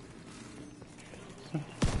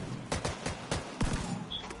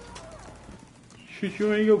 Shoot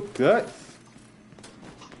you in your guts.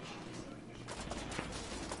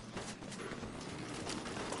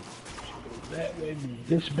 That way, move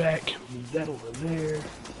this back, move that over there.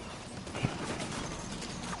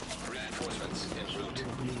 Reinforcements en route.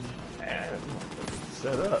 And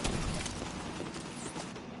set up.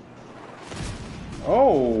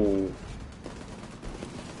 Oh.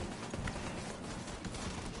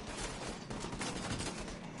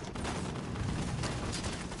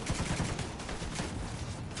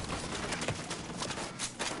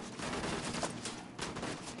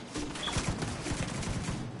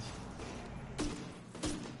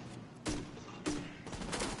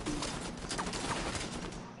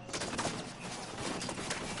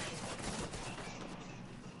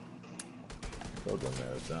 Throw them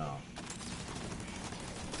there down.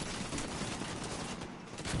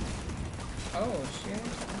 Oh shit, I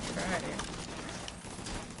tried it.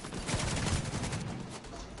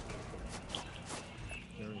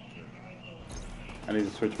 I need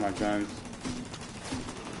to switch my guns.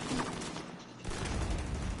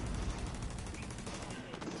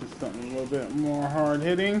 Just something a little bit more hard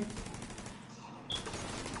hitting.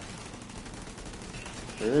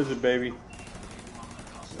 Where is it, baby?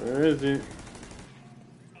 Where is it?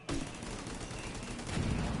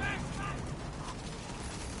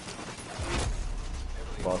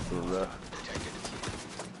 Lost to the left.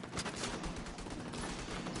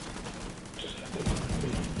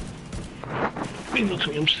 It looks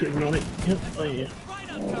like I'm sitting on it. Yep, oh yeah. It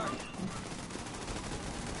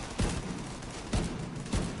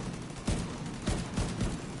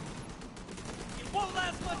won't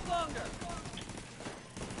last much longer.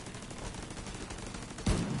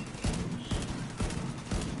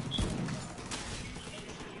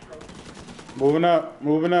 Moving up,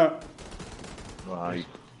 moving up. Right.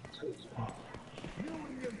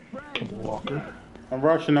 Walker. I'm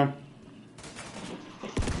rushing them.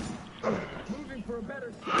 Moving for a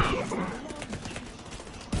better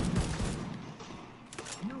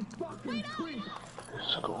You fucking creep.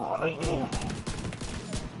 Let's go on in.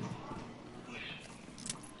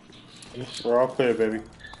 We're all clear, baby.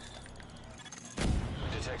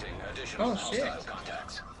 Detecting additional hostile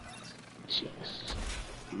contacts. It's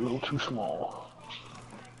a little too small.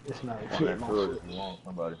 It's not On that foot, you want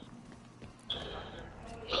somebody.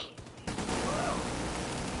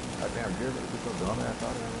 Goddamn, Jerry, get your dumb ass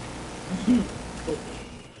out of here.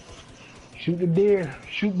 Shoot the deer.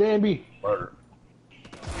 Shoot Bambi. Murder.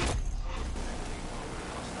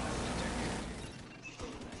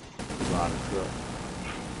 Behind the truck.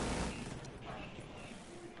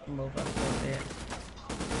 Move up a little bit.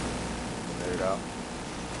 There it out.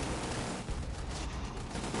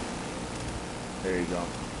 There you go.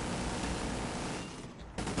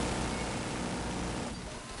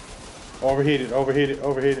 Overheated, overheated,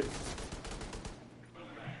 overheated.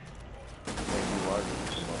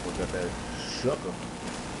 Got that sucker.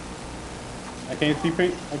 I can't see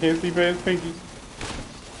pink. I can't see past pinkies.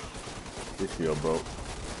 This shield broke.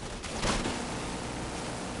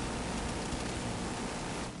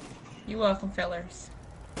 You welcome, fellers.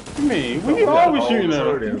 Me? We always shooting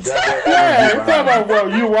at them. Yeah, talk about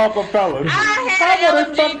well, you welcome, fellas. I had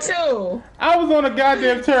an LMG too. I was on a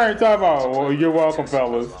goddamn turn talking about, well, you're welcome,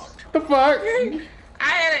 fellas. The fuck? I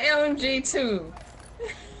had an LMG too.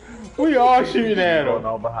 We all shooting at Going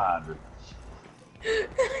them. on behind it.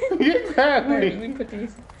 Exactly.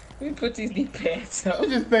 We put these knee pads up. I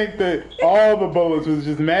just think that all the bullets was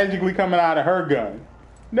just magically coming out of her gun.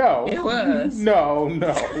 No. It was. No,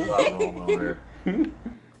 no.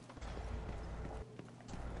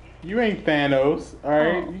 You ain't Thanos,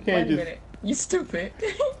 alright? You can't wait a just. minute. You stupid.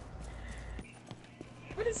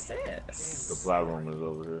 What is this? The supply room is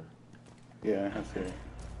over here. Yeah, that's it.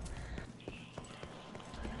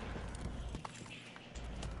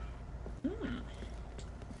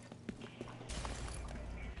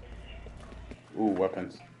 Ooh,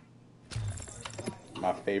 weapons.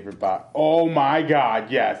 My favorite bot. Oh my god,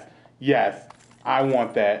 yes. Yes. I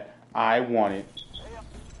want that. I want it.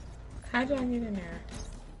 How do I get in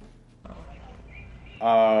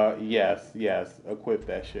there? Yes, yes. Equip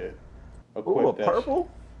that shit. Equip Ooh, a that purple?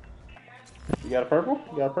 You got a purple?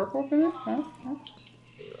 You got a purple up in there? Huh?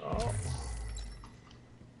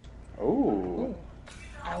 Ooh. Ooh.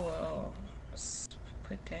 I will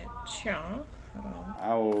put that chunk.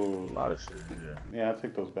 I will. A lot of shit, yeah. Yeah, I'll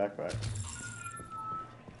take those backpacks.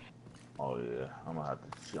 Oh yeah, I'm gonna have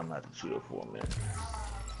to chill for a minute,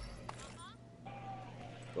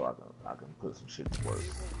 so I can put some shit to work.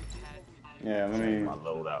 Yeah, let me. My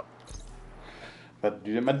load out. About to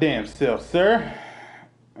do that my damn self, sir.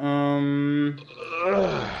 I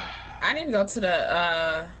need to go to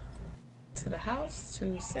the house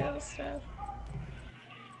to sell stuff.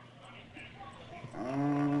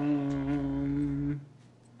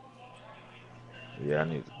 Yeah, I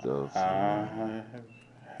need to go. I have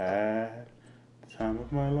had the time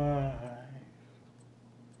of my life.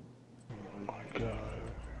 Oh my god.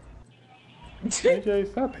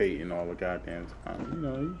 AJ, stop hating all the goddamn time. You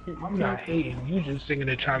know, you can't. I'm not hating. You just thinking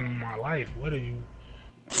the time of my life. What are you?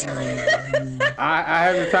 I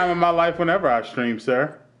have the time of my life whenever I stream,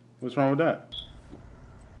 sir. What's wrong with that?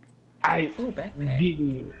 I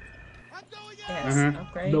didn't. Yes,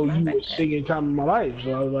 upgrade No, my you were backpack. singing "Time of My Life,"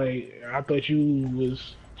 so I was like, I thought you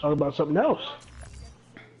was talking about something else.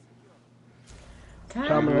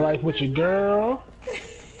 Time of my life with your girl,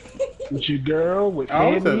 with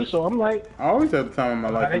family. So I'm like, I always had the time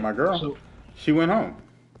of my life with my girl. So, she went home.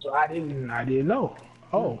 So I didn't know.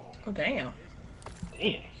 Oh damn.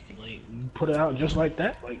 Like, you put it out just like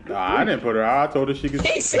that? Like, No, I didn't put her out. I told her she could.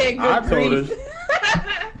 He said good I told her. grief.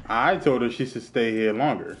 I told her she should stay here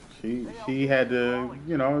longer. She had to,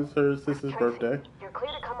 you know, it's her sister's birthday. You're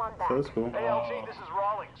clear to come on back. So it's cool. Hey, LG, this is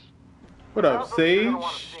Rawlings. What up,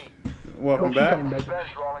 Sage? Welcome back. Rawlings.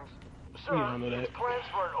 Sir, it's plans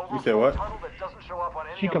for an You said what? tunnel that doesn't show up on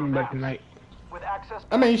any She other coming back maps. tonight. With access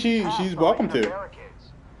I mean, she's welcome to.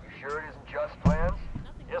 barricades. You sure it isn't just plans?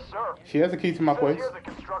 Yes, sir. She has a key to my Says place. here the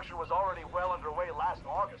construction was already well underway last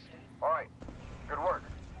August. All right. Good work.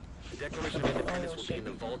 The Declaration of Independence will be in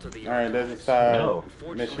the vault of the All right, there's a side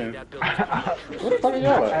mission. What the fuck are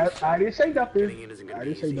y'all at? I didn't say nothing. I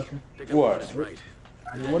didn't say nothing. What?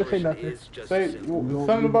 I didn't want to say nothing. Say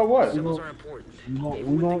something about what? We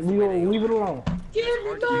gonna leave it alone. Give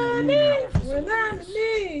me money without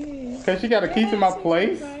me. Cause she got a key to my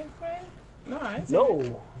place. No, I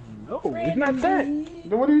No. No, it's not that.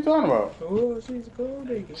 Then what are you talking about? Oh, she's a gold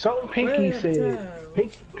digger. Something Pinky said.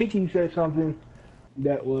 Pinky said something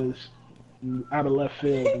that was out of left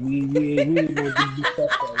field. We ain't gonna discuss that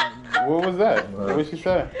right now. What was that? What did she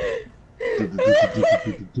say?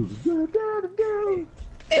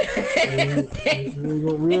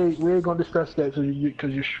 we ain't gonna discuss that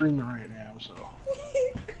because you're streaming right now. So.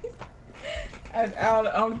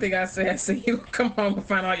 The only thing I said you come home and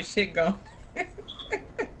find all your shit gone.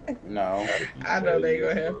 No. I know they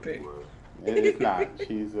gonna have it. It's not.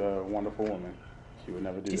 She's a wonderful woman. She would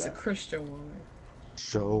never do that. She's a Christian woman.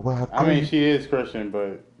 So I mean, she is Christian,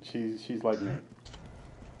 but she's like me.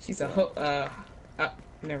 She's a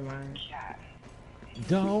never mind.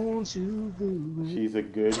 Don't you do it. She's a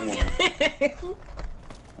good woman.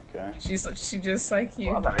 Okay. She's just like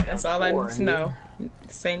you. That's all I need to know.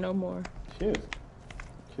 Say no more. She is.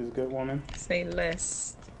 She's a good woman. Say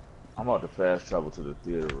less. I'm about to fast travel to the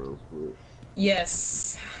theater real quick.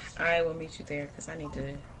 Yes, I will meet you there because I need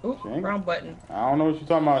to. Oop, wrong button. I don't know what you're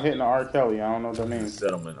talking about hitting the R. Kelly. I don't know what that means.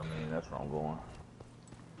 Settlement. I mean, that's where I'm going. All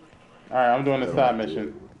right, I'm doing the side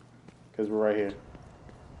mission because we're right here.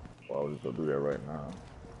 Well, I'll just go do that right now.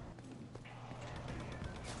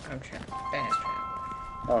 I'm trying to fast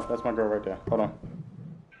travel. Oh, that's my girl right there. Hold on.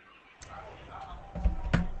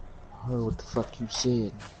 Oh, what the fuck you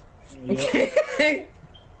said? Yep.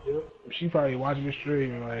 She probably watching the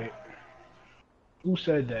stream like, who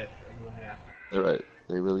said that? Right.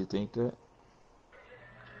 They really think that?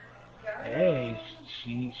 Hey,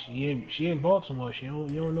 she in Baltimore. You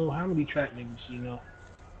don't know how many track niggas she know.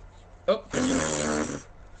 Oh.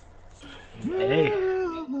 Hey.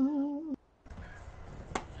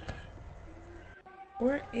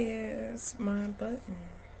 Where is my button?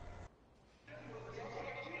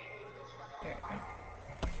 There we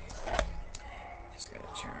go. Just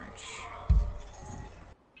gotta charge.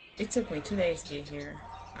 It took me 2 days to get here.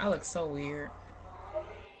 I look so weird.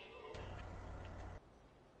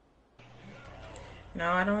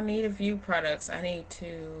 No, I don't need to view products. I need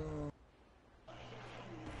to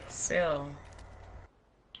sell.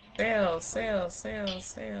 Sell.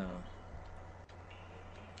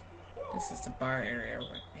 This is the bar area,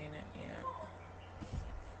 ain't it? Yeah.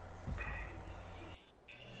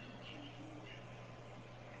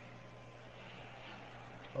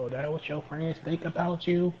 Oh, that what your friends think about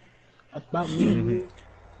you? About me?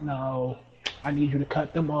 No. I need you to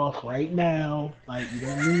cut them off right now. Like, you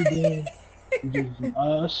don't need them. You just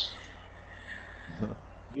us.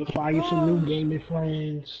 You'll find some new gaming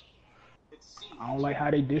friends. I don't like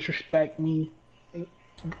how they disrespect me.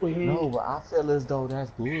 Go ahead. No, but I feel as though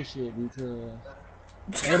that's bullshit because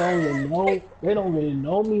they don't even know. They don't really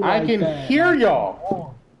know me. I like can that. hear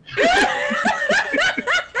y'all.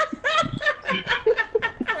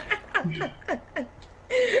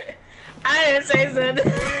 I didn't say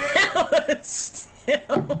something. Oh, it's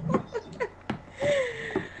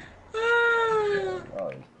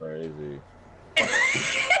crazy.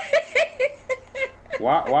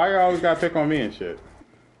 Why you always gotta pick on me and shit?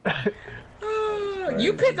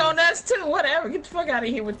 You pick on us too. Whatever. Get the fuck out of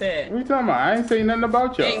here with that. What you talking about? I ain't saying nothing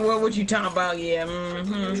about y'all. Hey, what you talking about? Yeah.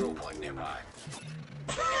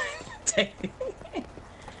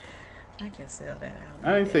 I can sell that out.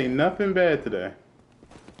 I ain't say nothing bad today.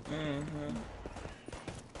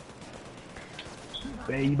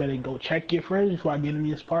 Man, you better go check your friends before I get in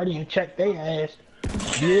this party and check their ass.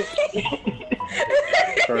 Yeah.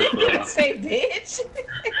 First of all. Say bitch.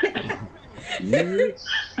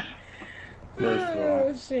 First of all.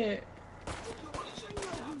 Oh shit.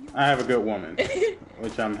 I have a good woman,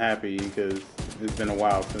 which I'm happy because it's been a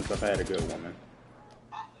while since I've had a good woman.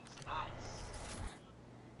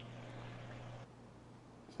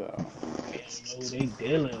 So. They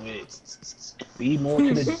dealing with. Be more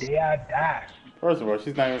to the day I die. First of all,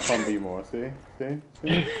 she's not even from B-more. See?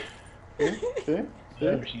 Where's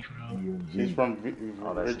she from? She's from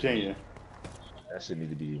Virginia. That shit need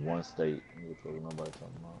to be one state. Nobody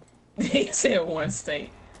talking about. He said one state.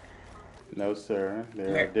 No, sir.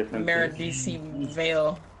 There are different DC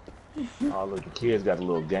Vale. Oh, look, the kids got a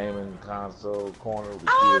little gaming console corner.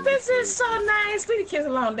 Oh, this is so nice. Leave the kids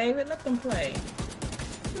alone, David. Let them play.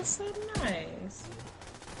 That's so nice.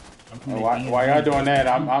 While y'all doing that,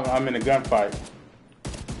 I'm in a gunfight.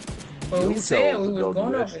 Well, we said we was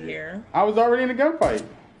going over here. I was already in a gunfight.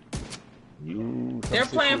 They're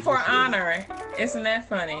playing for honor. Isn't that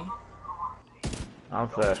funny? I'm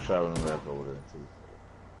fast traveling back over there too.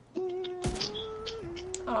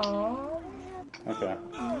 Oh. Okay.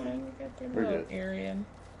 We're good. Area.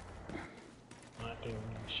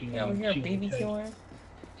 Over here, BBQing.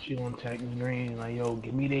 She gonna tag me green like, yo,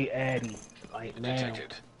 give me they addy like now.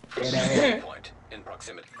 Point in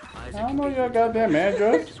proximity. I don't know your goddamn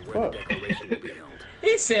address. Fuck.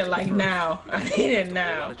 He said like now. I need it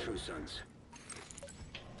now.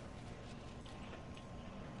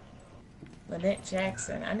 Lynette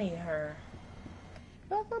Jackson, I need her.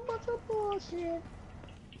 That's a bunch of bullshit.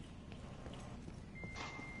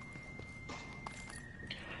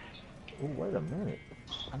 Oh, wait a minute.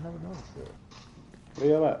 I never noticed it. Where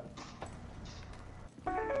y'all at?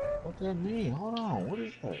 What that mean? Hold on. What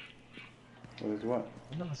is that? What is what?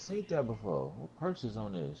 I've never seen that before. What perks is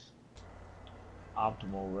on this?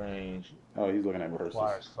 Optimal range. Oh, he's looking at purses.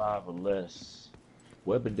 Requires 5 or less.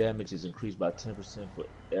 Weapon damage is increased by 10% for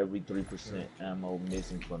every 3% ammo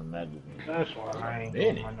missing from the magazine. That's why I ain't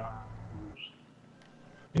getting my knives.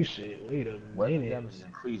 You said, wait a minute. Weapon damage is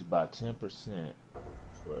increased by 10%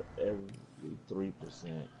 for every 3%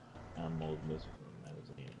 ammo missing from the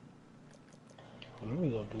magazine. Let me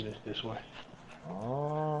go do this way.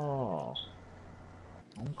 Oh.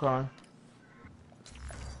 Okay.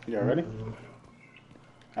 Y'all ready?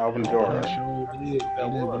 I open the door.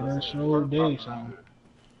 That sure did something.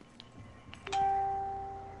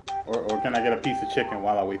 Or can I get a piece of chicken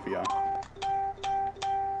while I wait for y'all?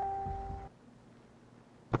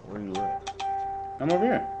 Where you at? I'm over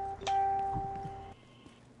here.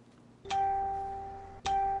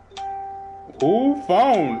 Who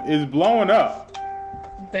phone is blowing up?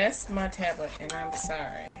 That's my tablet, and I'm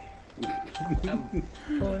sorry. I'm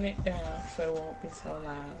pulling it down so it won't be so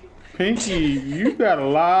loud. Pinky, you got a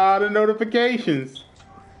lot of notifications.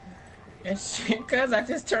 It's because I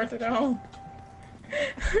just turned it on.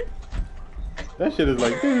 That shit is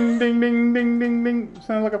like ding, ding, ding, ding, ding, ding.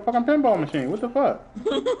 Sounds like a fucking pinball machine. What the fuck?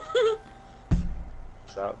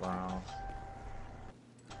 Shot rounds.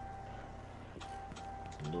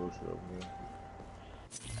 Bullshit over here.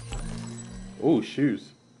 Ooh,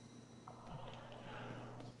 shoes.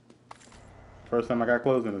 First time I got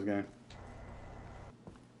clothes in this game.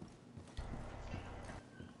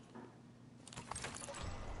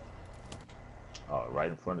 Oh, right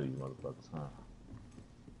in front of you motherfuckers, huh?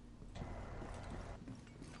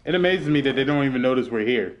 It amazes me that they don't even notice we're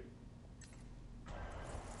here.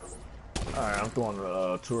 Alright, I'm throwing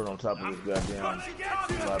a turret on top of this goddamn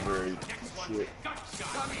library shit.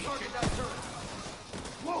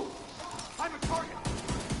 Whoa! I'm a target!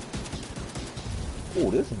 Oh,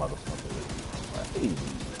 this motherfucker is crazy.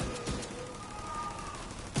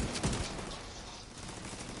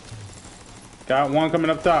 Got one coming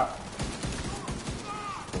up top.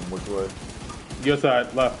 From which way? Your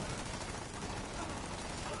side, left.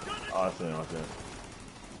 Oh, I see him, I see him.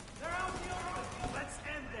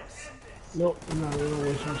 Nope, I'm not gonna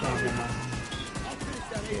waste my time right now.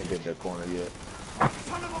 He ain't hit that corner yet.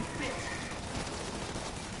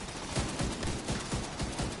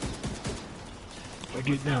 I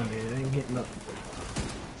get down there, they ain't getting nothing.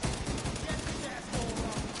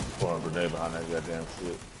 Throwing a grenade behind that goddamn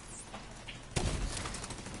shit.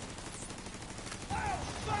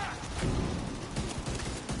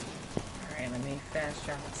 Alright, let me fast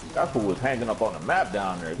travel. That fool was hanging up on the map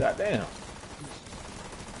down there, goddamn.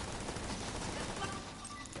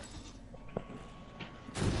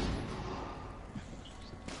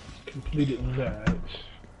 Completed that.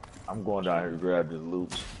 I'm going down here to grab this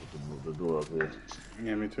loot with the door up here.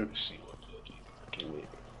 Yeah, me too.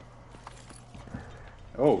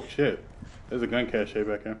 Oh shit. There's a gun cache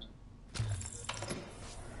back here.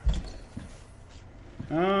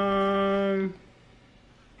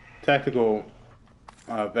 Tactical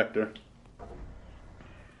vector. I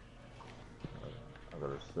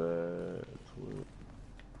gotta set with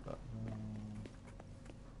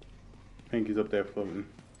Pinky's up there floating.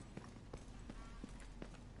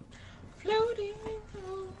 Floating. I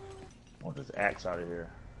want this axe out of here.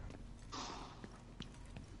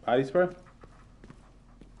 Body spray?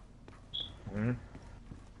 Hmm?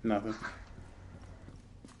 Nothing.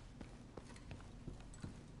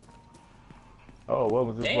 Oh,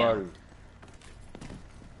 welcome to the Damn. party.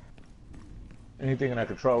 Anything in that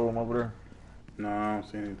control room over there? No, I don't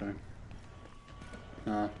see anything.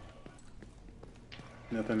 No.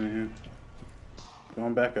 Nothing in here.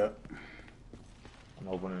 Going back up. I'm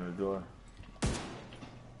opening the door.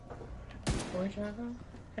 Where'd y'all go?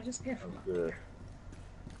 I just came from. Good.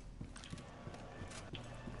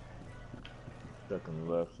 Check on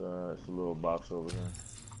the left side. It's a little box over there.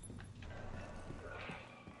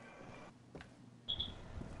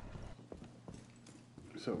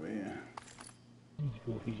 It's over here.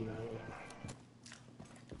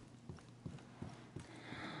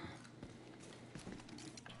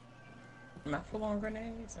 Am I full on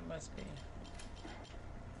grenades? It must be.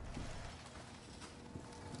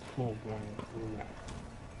 Full blown.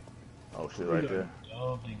 Oh shit, right there.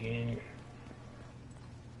 Dubbed again.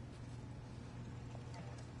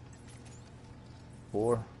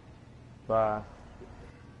 Four, 5,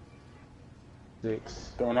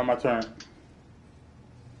 6. Going on my turn.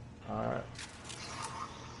 Alright.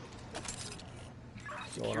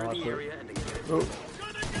 Secure the area and then get it. Oh.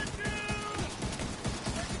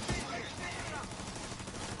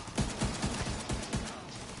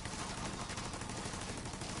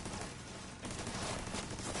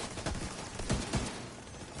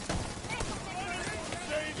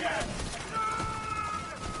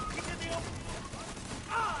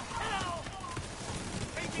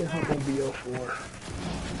 Hop on BO4.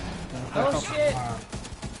 Oh shit!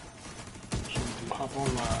 Hop on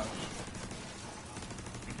live.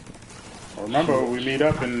 Remember, we meet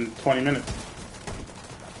up in 20 minutes.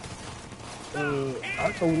 I know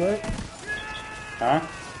that. Huh?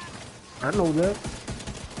 I know that.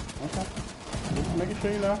 Okay. Just making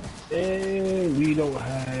sure you know. And we don't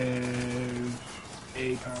have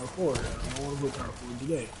a power forward. I don't want to put power forward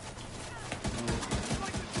today.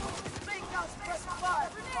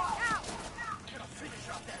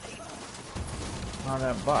 On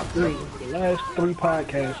that box. The last 3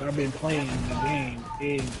 podcasts I've been playing the game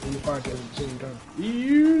and in the podcast at the same time.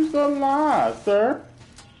 Use a lie, sir.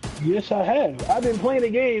 Yes, I have. I've been playing the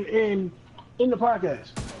game and in the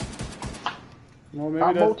podcast. Well, maybe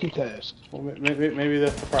I multitask. Well, maybe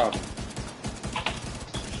that's the problem.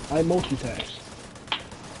 I multitask.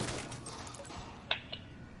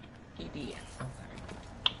 Idiot.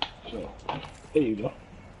 So, there you go.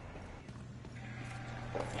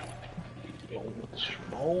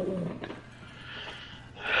 Phone.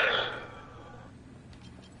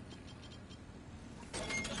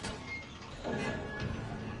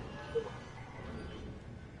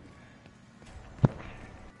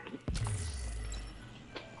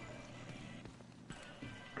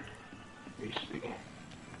 Let me see.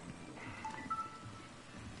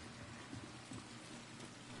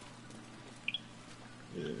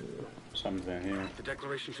 Something's in here. The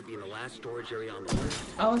declaration should be in the last storage area on the list.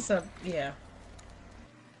 Oh, it's up. Yeah.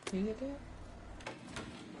 Can you get that?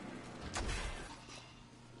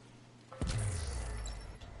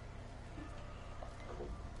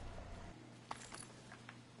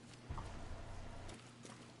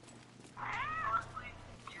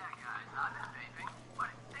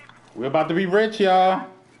 We're about to be rich, y'all.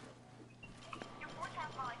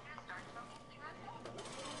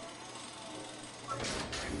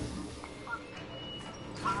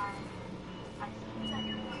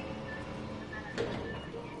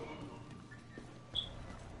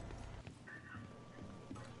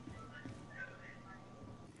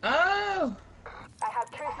 Oh! I have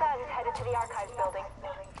true sons headed to the archives building.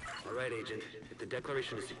 All right, Agent. If the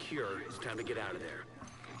declaration is secure, it's time to get out of there.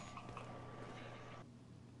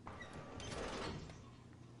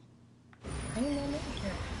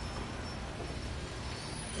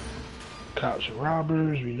 Cops and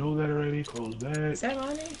robbers, we know that already. Close that. Is that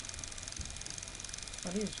money? Oh,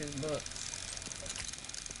 these are just books.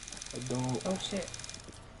 I don't. Oh shit.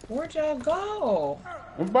 Where'd y'all go?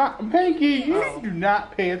 Pinky, you do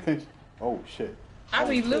not pay attention. Oh shit. I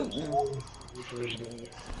be looting. I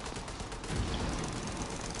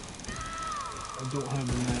don't have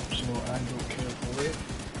the map, so I don't care for it.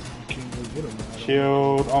 I can't go get them.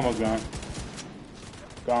 Shield, almost gone.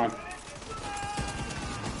 Gone.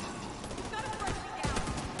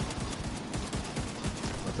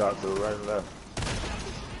 Watch out to the right and left.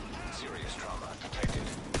 Serious trauma detected.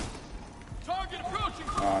 Target approaching.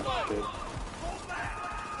 Oh shit.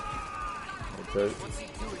 Okay.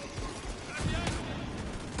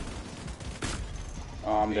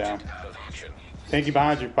 Oh, I'm down. Pinky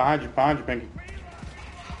behind you, Pinky.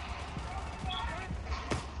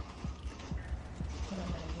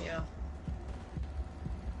 Yeah.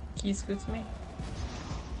 Can you scoot me?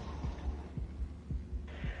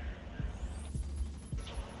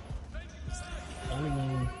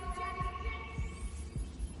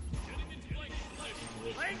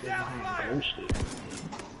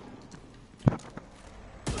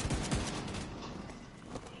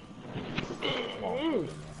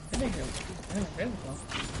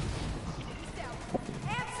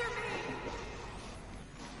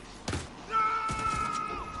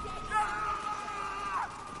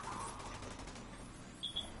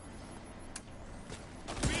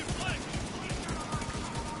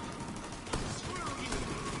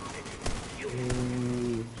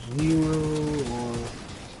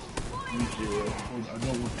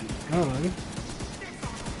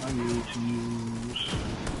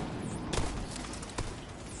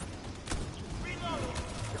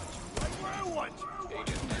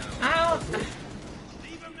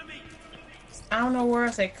 I don't know where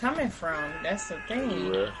else they coming from. That's the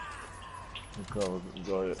thing. Yeah. Go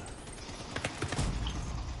ahead.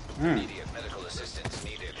 Immediate medical assistance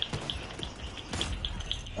needed.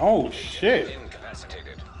 Oh shit!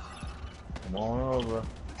 Incapacitated. Come on over.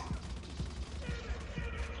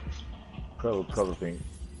 Color pink.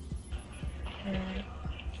 I'll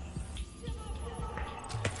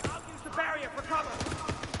use the barrier for cover.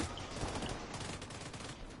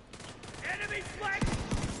 Enemy flank!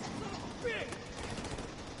 Big!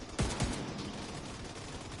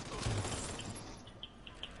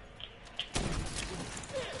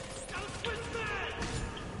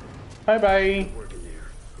 Bye bye. Working there.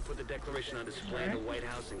 We put the declaration on display in the White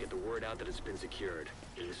House and get the word out that it's been secured.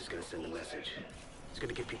 And this is gonna send a message. It's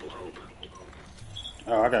gonna give people hope.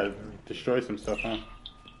 Oh, I gotta destroy some stuff, huh?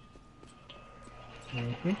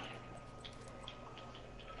 Mm-hmm.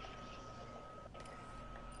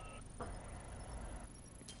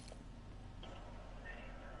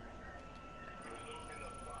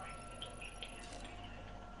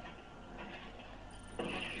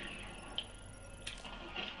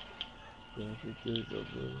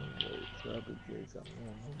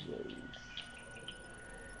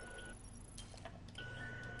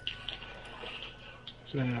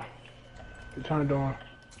 So now, get turned on.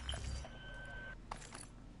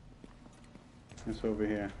 It's over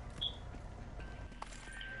here.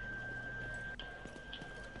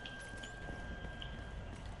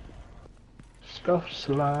 Stuff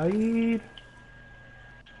slide.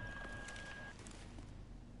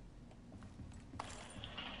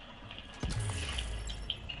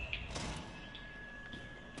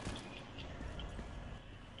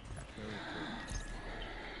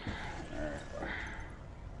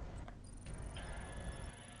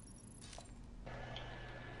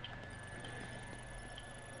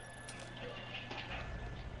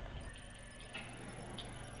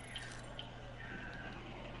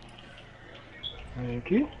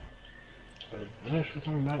 Thank you.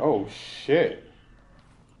 Oh shit!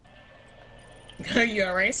 Are you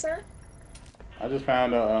alright, sir? I just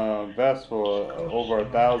found a vest for over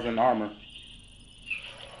 1,000 armor.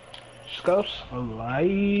 Stuff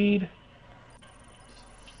slide.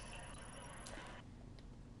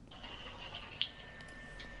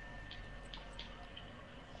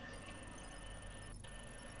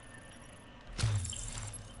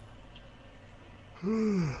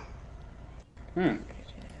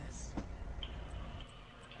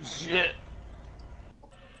 Shit.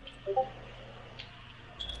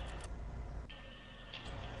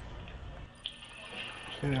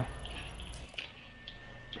 Yeah.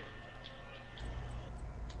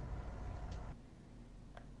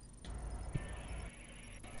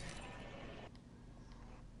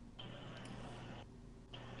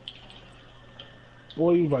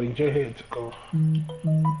 Boy, you about to get your head took off.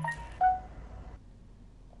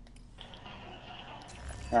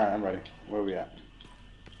 Alright, I'm ready. Where we at?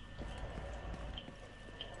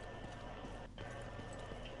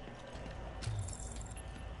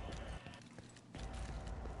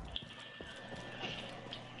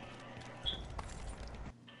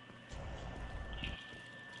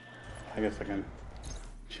 I guess I can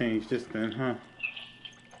change this then, huh?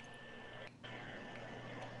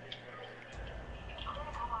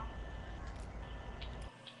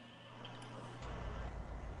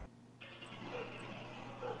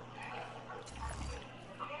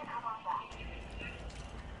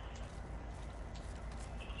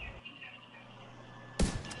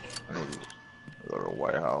 Go to the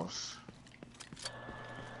White House.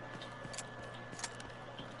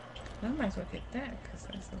 I might as well get that because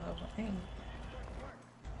that's a level thing.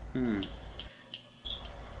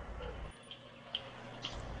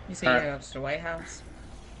 You see, you're to the White House.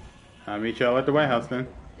 I'll meet y'all at the White House then.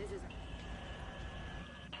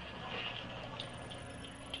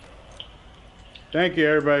 Thank you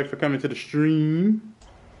everybody for coming to the stream.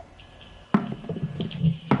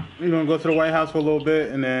 We're gonna go to the White House for a little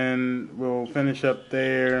bit and then we'll finish up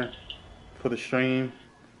there for the stream.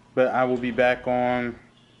 But I will be back on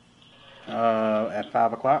at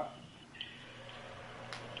 5 o'clock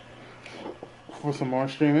for some more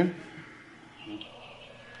streaming.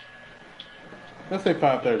 Let's say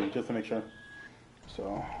 5:30 just to make sure.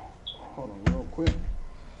 So, hold on real quick.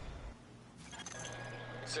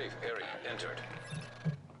 Safe area entered.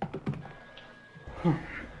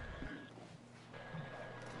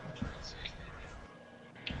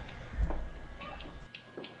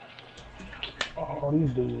 Oh,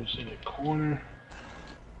 these dudes in the corner.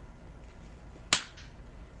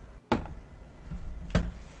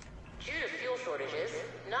 Due to fuel shortages,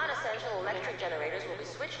 non-essential electric generators will be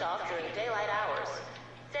switched off during daylight hours.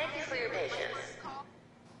 Thank you for your patience.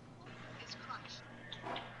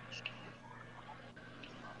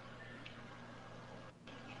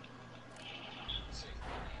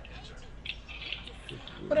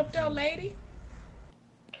 old lady.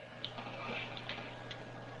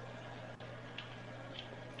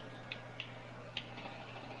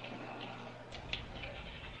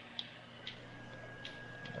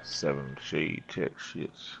 That's 7 shade tech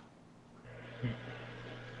shits.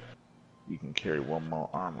 You can carry 1 more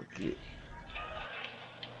armor kit.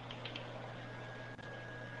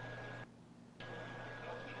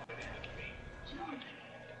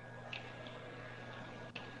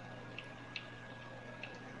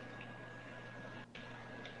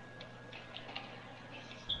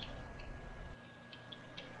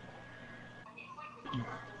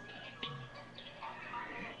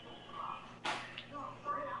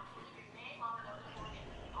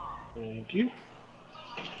 Thank you.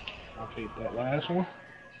 I'll take that last one.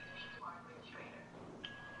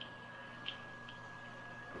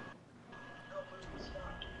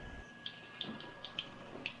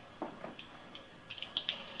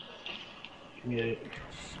 Give me it.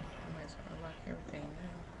 I might as well unlock everything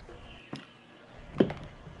now.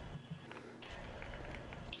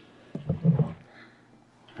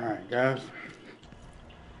 Alright, guys.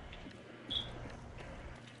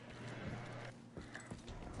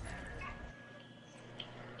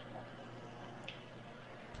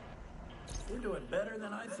 We're doing better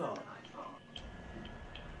than I thought.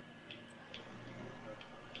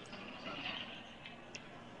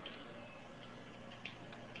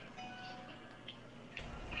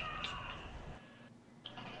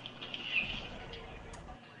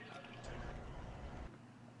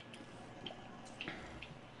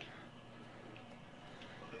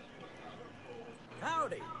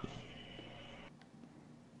 Howdy.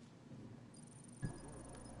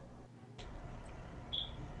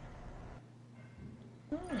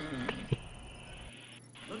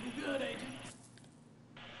 Looking good, Agent.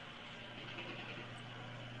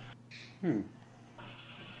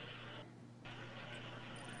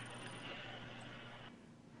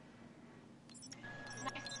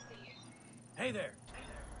 Hey there.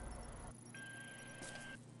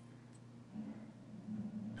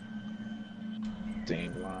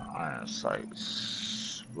 Steam line, iron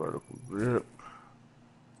sights, vertical grip,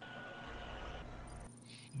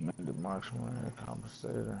 mended marksman,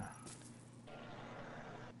 compensator.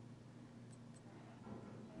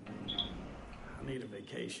 I need a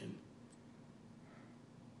vacation.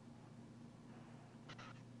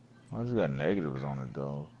 I just got negatives on it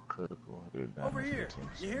though. Critical hit damage. Over here.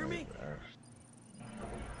 You hear me?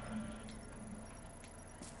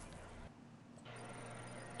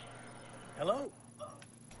 Hello?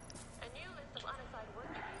 A new list of unassigned work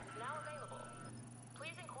duties is now available.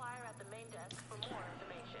 Please inquire at the main desk for more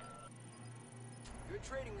information. Good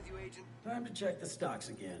trading with you, Agent. Time to check the stocks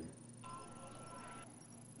again.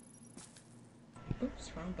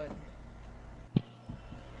 Oops, wrong button.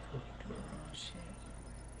 Oh, shit.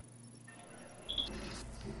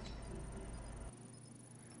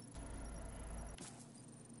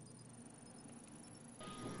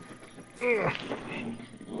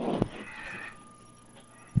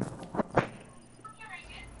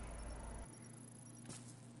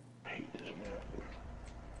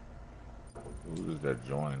 Who just got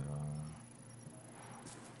joined?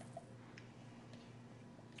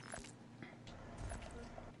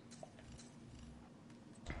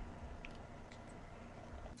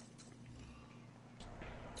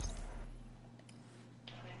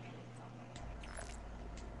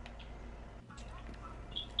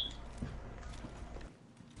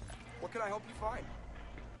 What can I help you find?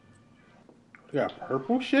 We got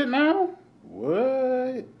purple shit now?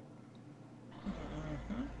 What?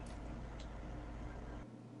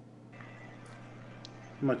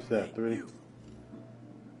 How much is that? 3?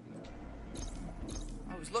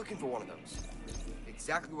 I was looking for one of those.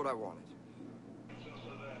 Exactly what I wanted.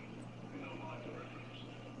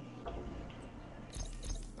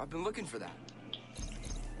 I've been looking for that.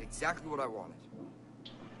 Exactly what I wanted.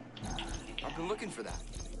 I've been looking for that.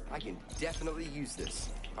 I can definitely use this.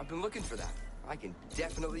 I've been looking for that. I can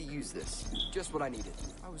definitely use this. Just what I needed.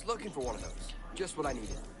 I was looking for one of those. Just what I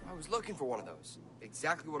needed. I was looking for one of those.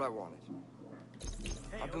 Exactly what I wanted.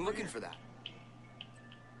 I've been looking for that.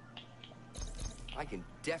 I can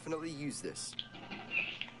definitely use this.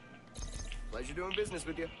 Pleasure doing business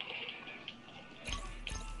with you.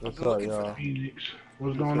 What's up, y'all? Phoenix.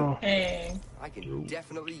 What's going on? Hey. I can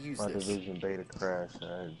definitely use My this. division beta crashed.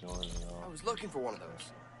 I had joined y'all. I was looking for one of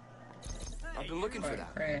those. I've been looking for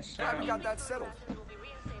that. Crash Glad we out. got that settled.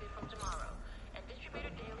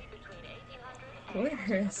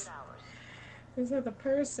 Where is that the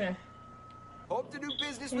person? Hope to do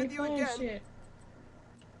business Can't with you find again. shit.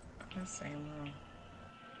 That's same room.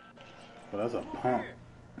 Well, that's a pump.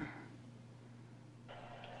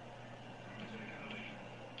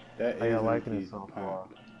 That How is y'all liking indeed it so the far?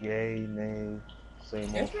 pump. Yay, nay, same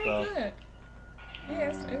old It's real stuff. good.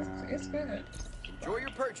 Yes, it's good. Enjoy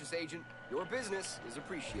your purchase, agent. Your business is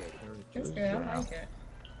appreciated. It's good. I like it.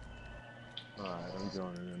 Alright, I'm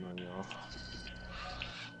joining in on y'all.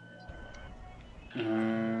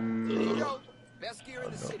 Here you go. Best gear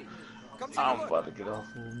in the city. Come take a I'm look. about to get off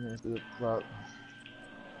for a minute. Good clock.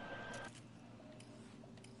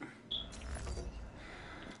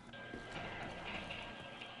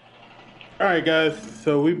 Alright guys,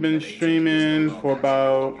 so we've been streaming for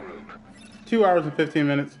about 2 hours and 15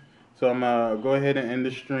 minutes. So I'm going to go ahead and end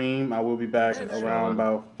the stream. I will be back around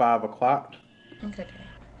about 5 o'clock. Okay.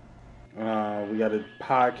 We got a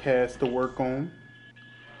podcast to work on.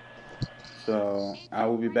 So I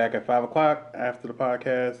will be back at 5 o'clock after the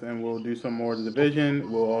podcast, and we'll do some more of the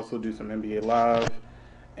Division. We'll also do some NBA Live,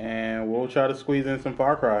 and we'll try to squeeze in some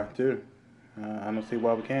Far Cry too. I don't see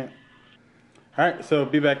why we can't. All right, so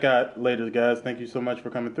be back later, guys. Thank you so much for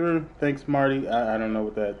coming through. Thanks, Marty. I don't know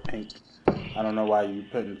what that pink. I don't know why you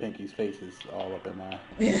putting Pinky's faces all up in my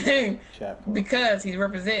chat. Because he's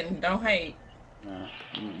representing. Don't hate.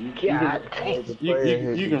 You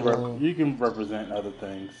can represent other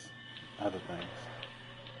things.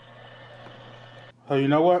 So you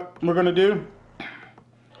know what we're gonna do?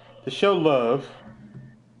 To show love,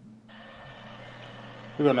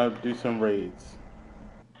 we're gonna do some raids.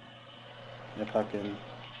 If I can,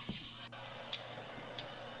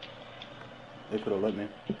 if it'll let me.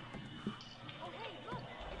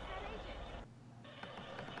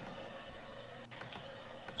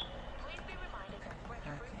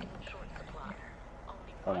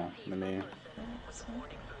 Hold on, let me.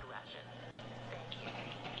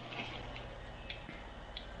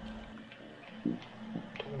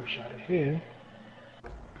 Let me shot it here.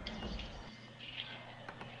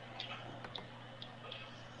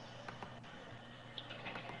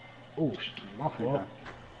 Oh, my fault.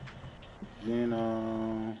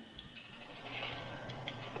 Zeno.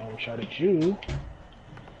 Don't shot at you.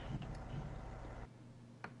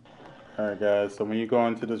 Alright guys, so when you go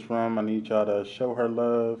into this room, I need y'all to show her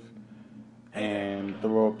love and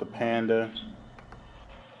throw up the panda.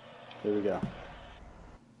 Here we go.